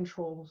with what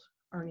controls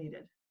are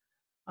needed.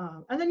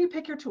 And then you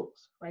pick your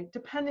tools, right?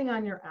 Depending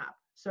on your app.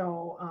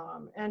 So,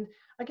 and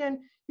again,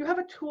 you have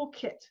a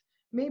toolkit.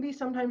 Maybe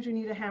sometimes you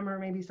need a hammer,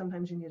 maybe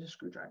sometimes you need a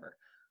screwdriver.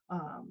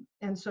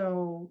 And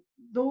so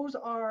those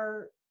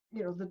are,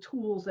 you know, the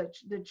tools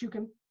that you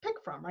can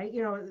pick from, right?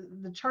 You know,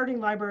 the charting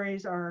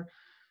libraries are,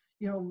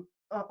 you know,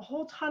 a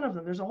whole ton of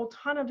them. There's a whole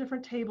ton of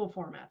different table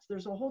formats.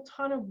 There's a whole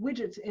ton of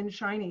widgets in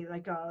Shiny,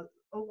 like a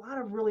lot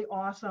of really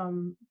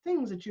awesome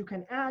things that you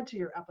can add to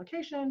your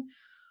application.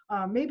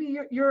 Maybe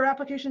your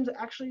application's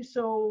actually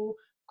so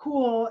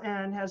cool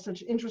and has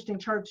such interesting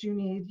charts, you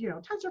need, you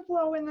know,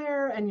 TensorFlow in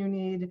there, and you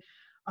need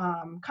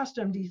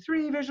custom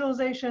D3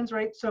 visualizations,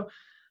 right? So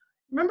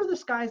remember, the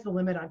sky's the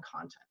limit on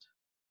content,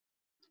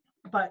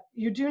 but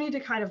you do need to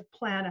kind of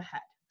plan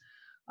ahead.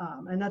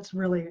 And that's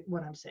really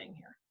what I'm saying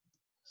here.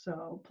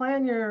 So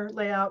plan your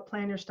layout,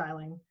 plan your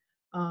styling.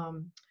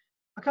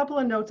 a couple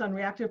of notes on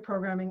reactive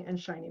programming and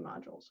Shiny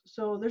modules.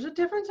 So there's a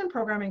difference in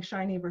programming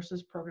Shiny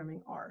versus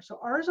programming R. So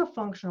R is a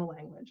functional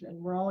language, and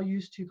we're all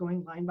used to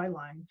going line by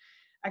line,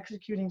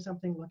 executing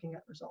something, looking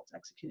at results,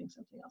 executing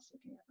something else,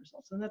 looking at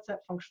results. And that's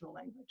that functional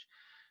language.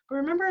 But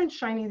remember, in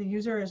Shiny, the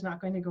user is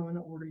not going to go in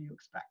the order you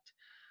expect.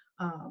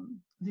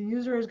 The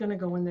user is going to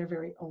go in their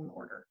very own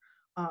order.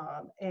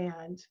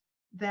 And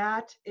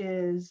that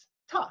is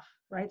tough,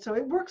 right? So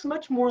it works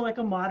much more like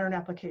a modern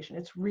application.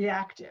 It's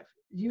reactive.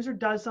 The user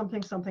does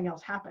something, something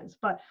else happens.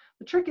 But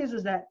the trick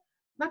is that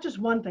not just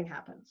one thing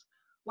happens,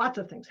 lots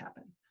of things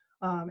happen.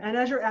 And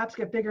as your apps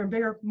get bigger and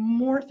bigger,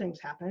 more things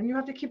happen, and you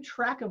have to keep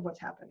track of what's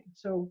happening.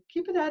 So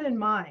keep that in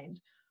mind.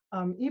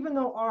 Even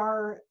though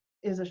R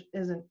is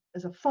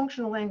a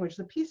functional language,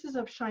 the pieces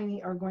of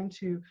Shiny are going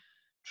to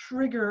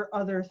trigger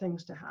other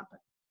things to happen.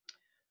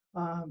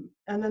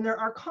 And then there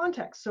are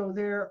contexts. So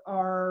there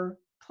are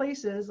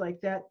places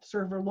like that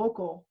server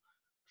local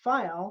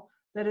file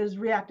that is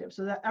reactive,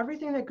 so that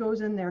everything that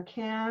goes in there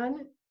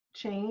can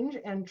change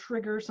and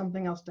trigger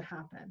something else to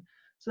happen.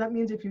 So that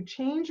means if you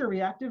change a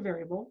reactive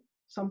variable,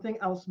 something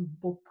else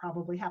will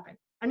probably happen.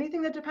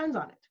 Anything that depends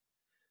on it,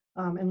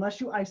 unless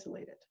you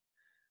isolate it.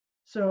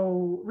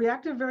 So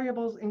reactive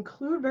variables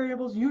include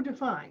variables you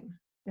define,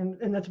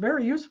 and that's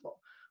very useful,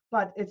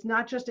 but it's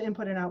not just an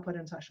input and output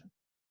in session.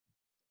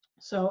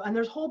 So, and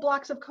there's whole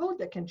blocks of code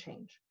that can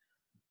change.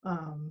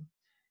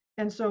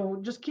 And so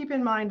just keep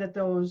in mind that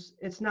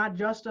it's not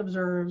just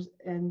observes,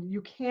 and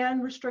you can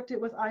restrict it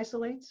with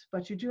isolates,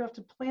 but you do have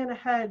to plan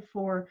ahead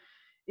for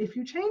if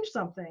you change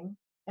something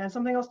and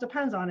something else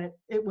depends on it,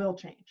 it will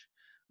change.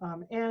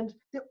 And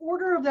the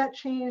order of that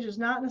change is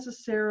not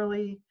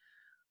necessarily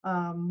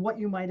what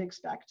you might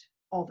expect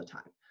all the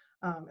time.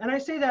 And I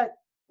say that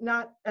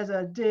not as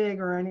a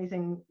dig or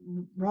anything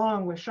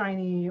wrong with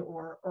Shiny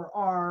or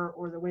R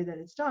or the way that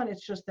it's done.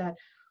 It's just that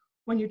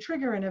when you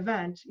trigger an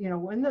event,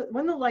 when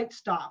the light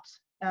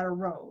stops at a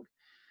road,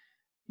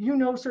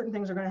 certain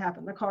things are going to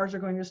happen. The cars are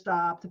going to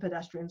stop, the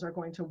pedestrians are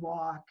going to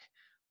walk,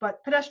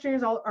 but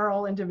pedestrians are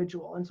all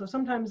individual. And so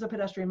sometimes a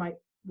pedestrian might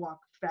walk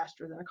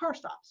faster than a car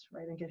stops,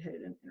 right, and get hit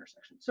at an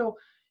intersection. So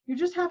you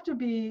just have to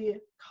be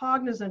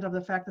cognizant of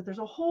the fact that there's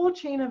a whole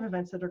chain of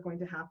events that are going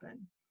to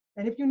happen.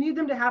 And if you need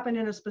them to happen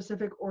in a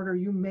specific order,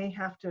 you may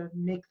have to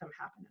make them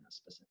happen in a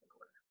specific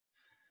order.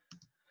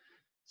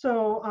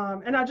 So,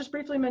 and I'll just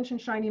briefly mention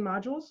Shiny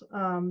modules.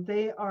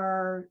 They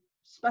are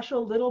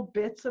special little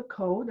bits of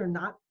code. They're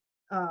not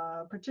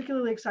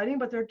particularly exciting,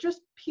 but they're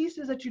just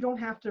pieces that you don't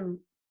have to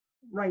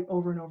write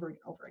over and over and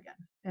over again.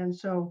 And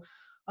so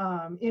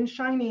in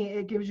Shiny,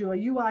 it gives you a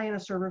UI and a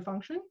server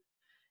function,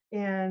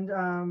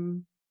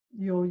 and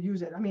you'll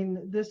use it. I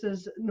mean, this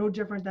is no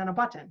different than a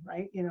button,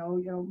 right?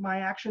 My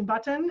action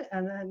button,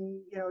 and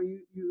then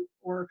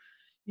an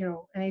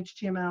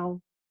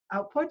HTML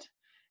output,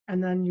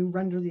 and then you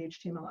render the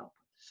HTML output.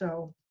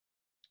 So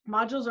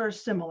modules are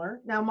similar.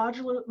 Now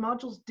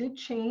modules did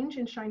change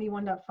in Shiny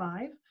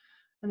 1.5,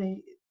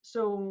 and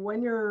so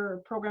when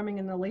you're programming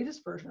in the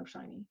latest version of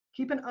Shiny,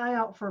 keep an eye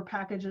out for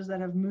packages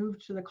that have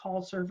moved to the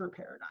call server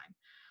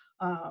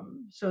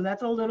paradigm. So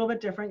that's a little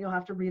bit different. You'll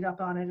have to read up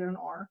on it in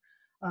R.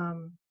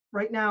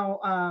 Right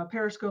now,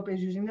 Periscope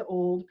is using the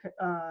old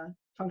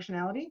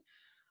functionality.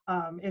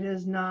 It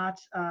is not,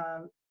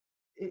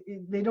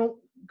 they don't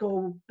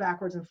go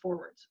backwards and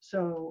forwards.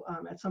 So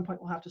at some point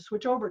we'll have to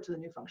switch over to the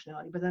new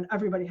functionality, but then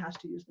everybody has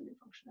to use the new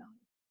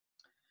functionality.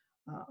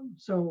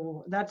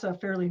 So that's a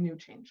fairly new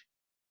change.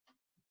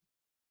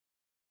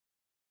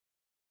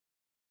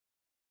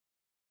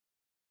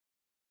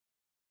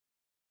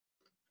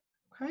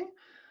 Okay,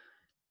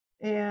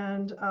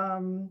 and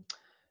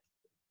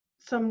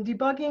some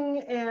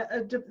debugging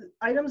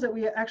items that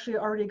we actually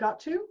already got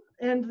to.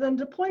 And then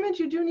deployment,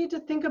 you do need to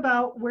think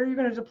about where you're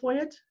going to deploy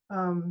it.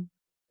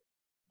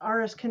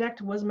 RS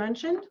Connect was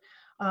mentioned.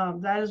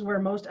 That is where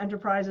most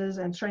enterprises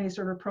and Shiny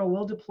Server Pro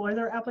will deploy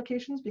their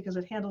applications because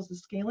it handles the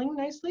scaling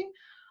nicely.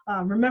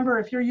 Remember,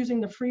 if you're using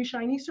the free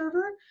Shiny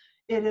server,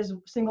 it is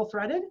single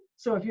threaded.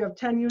 So if you have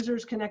 10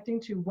 users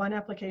connecting to one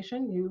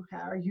application, you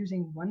are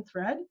using one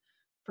thread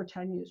for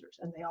 10 users,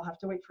 and they all have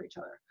to wait for each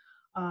other.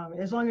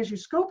 As long as you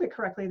scope it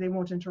correctly, they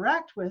won't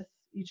interact with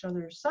each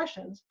other's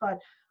sessions, but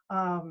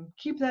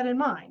keep that in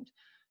mind.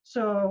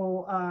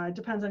 So it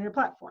depends on your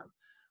platform.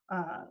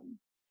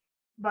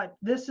 But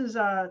this is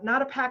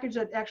not a package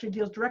that actually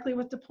deals directly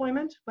with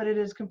deployment, but it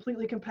is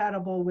completely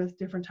compatible with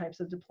different types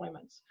of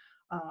deployments.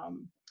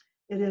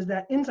 It is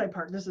that inside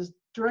part. This is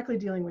directly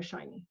dealing with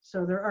Shiny.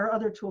 So there are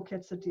other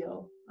toolkits that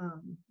deal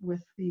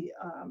with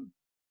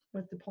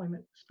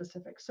deployment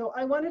specifics. So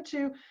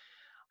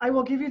I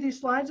will give you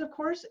these slides, of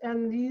course,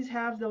 and these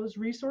have those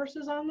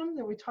resources on them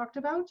that we talked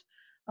about.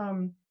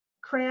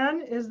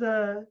 CRAN is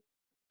the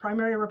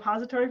primary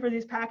repository for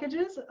these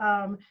packages.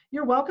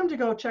 You're welcome to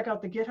go check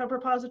out the GitHub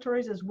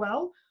repositories as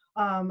well.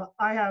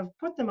 I have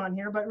put them on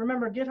here, but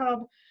remember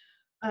GitHub,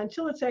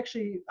 until it's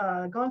actually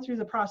gone through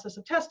the process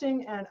of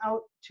testing and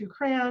out to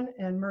CRAN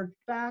and merged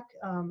back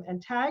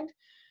and tagged,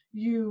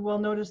 you will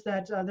notice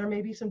that there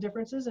may be some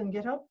differences in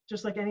GitHub,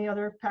 just like any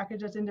other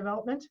package that's in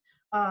development.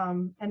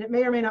 And it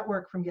may or may not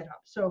work from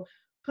GitHub. So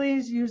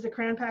please use the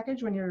CRAN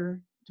package when you're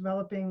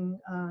developing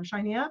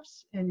Shiny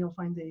apps, and you'll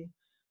find they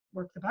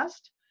work the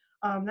best.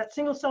 That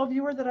single cell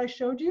viewer that I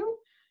showed you,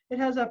 it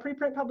has a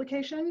preprint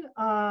publication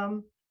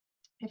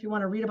if you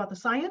want to read about the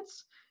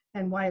science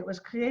and why it was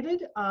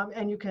created.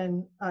 And you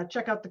can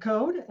check out the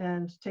code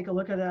and take a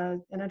look at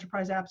an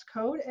enterprise apps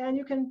code, and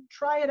you can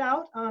try it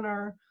out on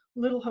our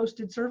little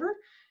hosted server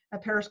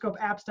at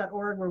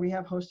periscopeapps.org, where we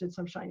have hosted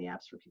some Shiny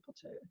apps for people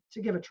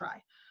to give a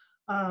try.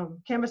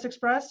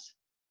 CanvasXpress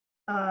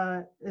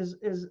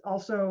is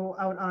also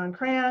out on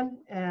CRAN,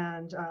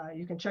 and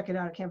you can check it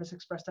out at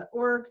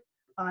canvasexpress.org.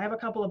 I have a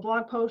couple of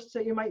blog posts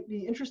that you might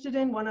be interested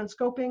in, one on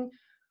scoping,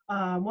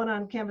 one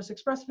on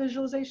CanvasXpress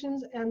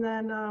visualizations, and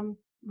then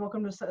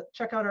welcome to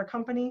check out our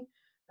company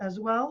as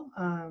well.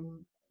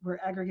 We're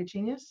Aggregate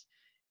Genius.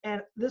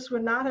 And this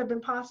would not have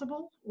been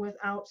possible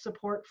without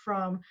support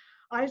from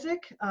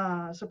Isaac,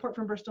 support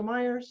from Bristol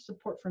Myers,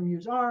 support from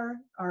useR,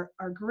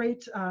 our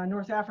great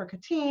North Africa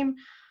team,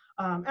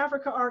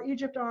 Africa R,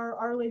 Egypt R,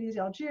 Our Ladies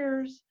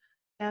Algiers,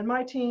 and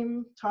my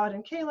team, Todd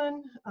and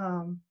Kaylin,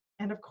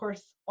 and of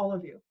course, all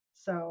of you.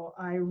 So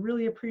I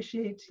really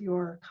appreciate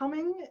your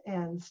coming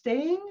and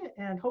staying,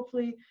 and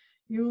hopefully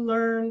you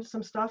learned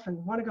some stuff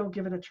and want to go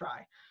give it a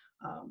try,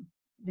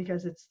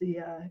 because it's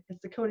the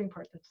coding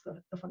part that's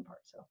the fun part.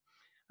 So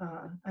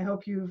I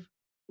hope you've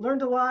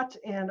learned a lot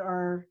and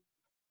are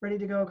ready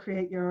to go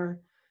create your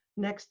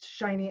next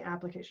Shiny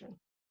application.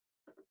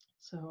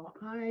 So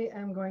I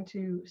am going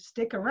to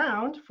stick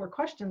around for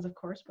questions, of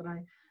course, but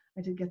I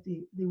did get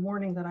the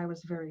warning that I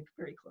was very,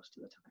 very close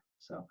to the time.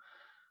 So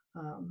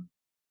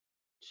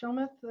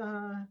Shelmith.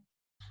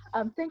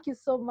 Thank you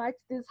so much.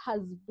 This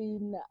has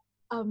been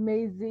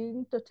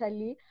amazing,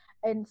 totally.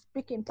 And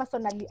speaking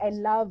personally, I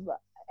love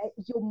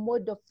your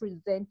mode of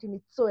presenting.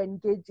 It's so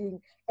engaging,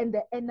 and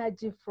the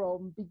energy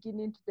from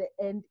beginning to the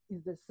end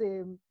is the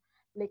same.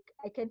 Like,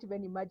 I can't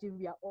even imagine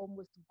we are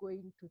almost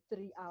going to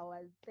 3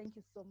 hours. Thank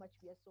you so much.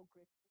 We are so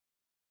grateful.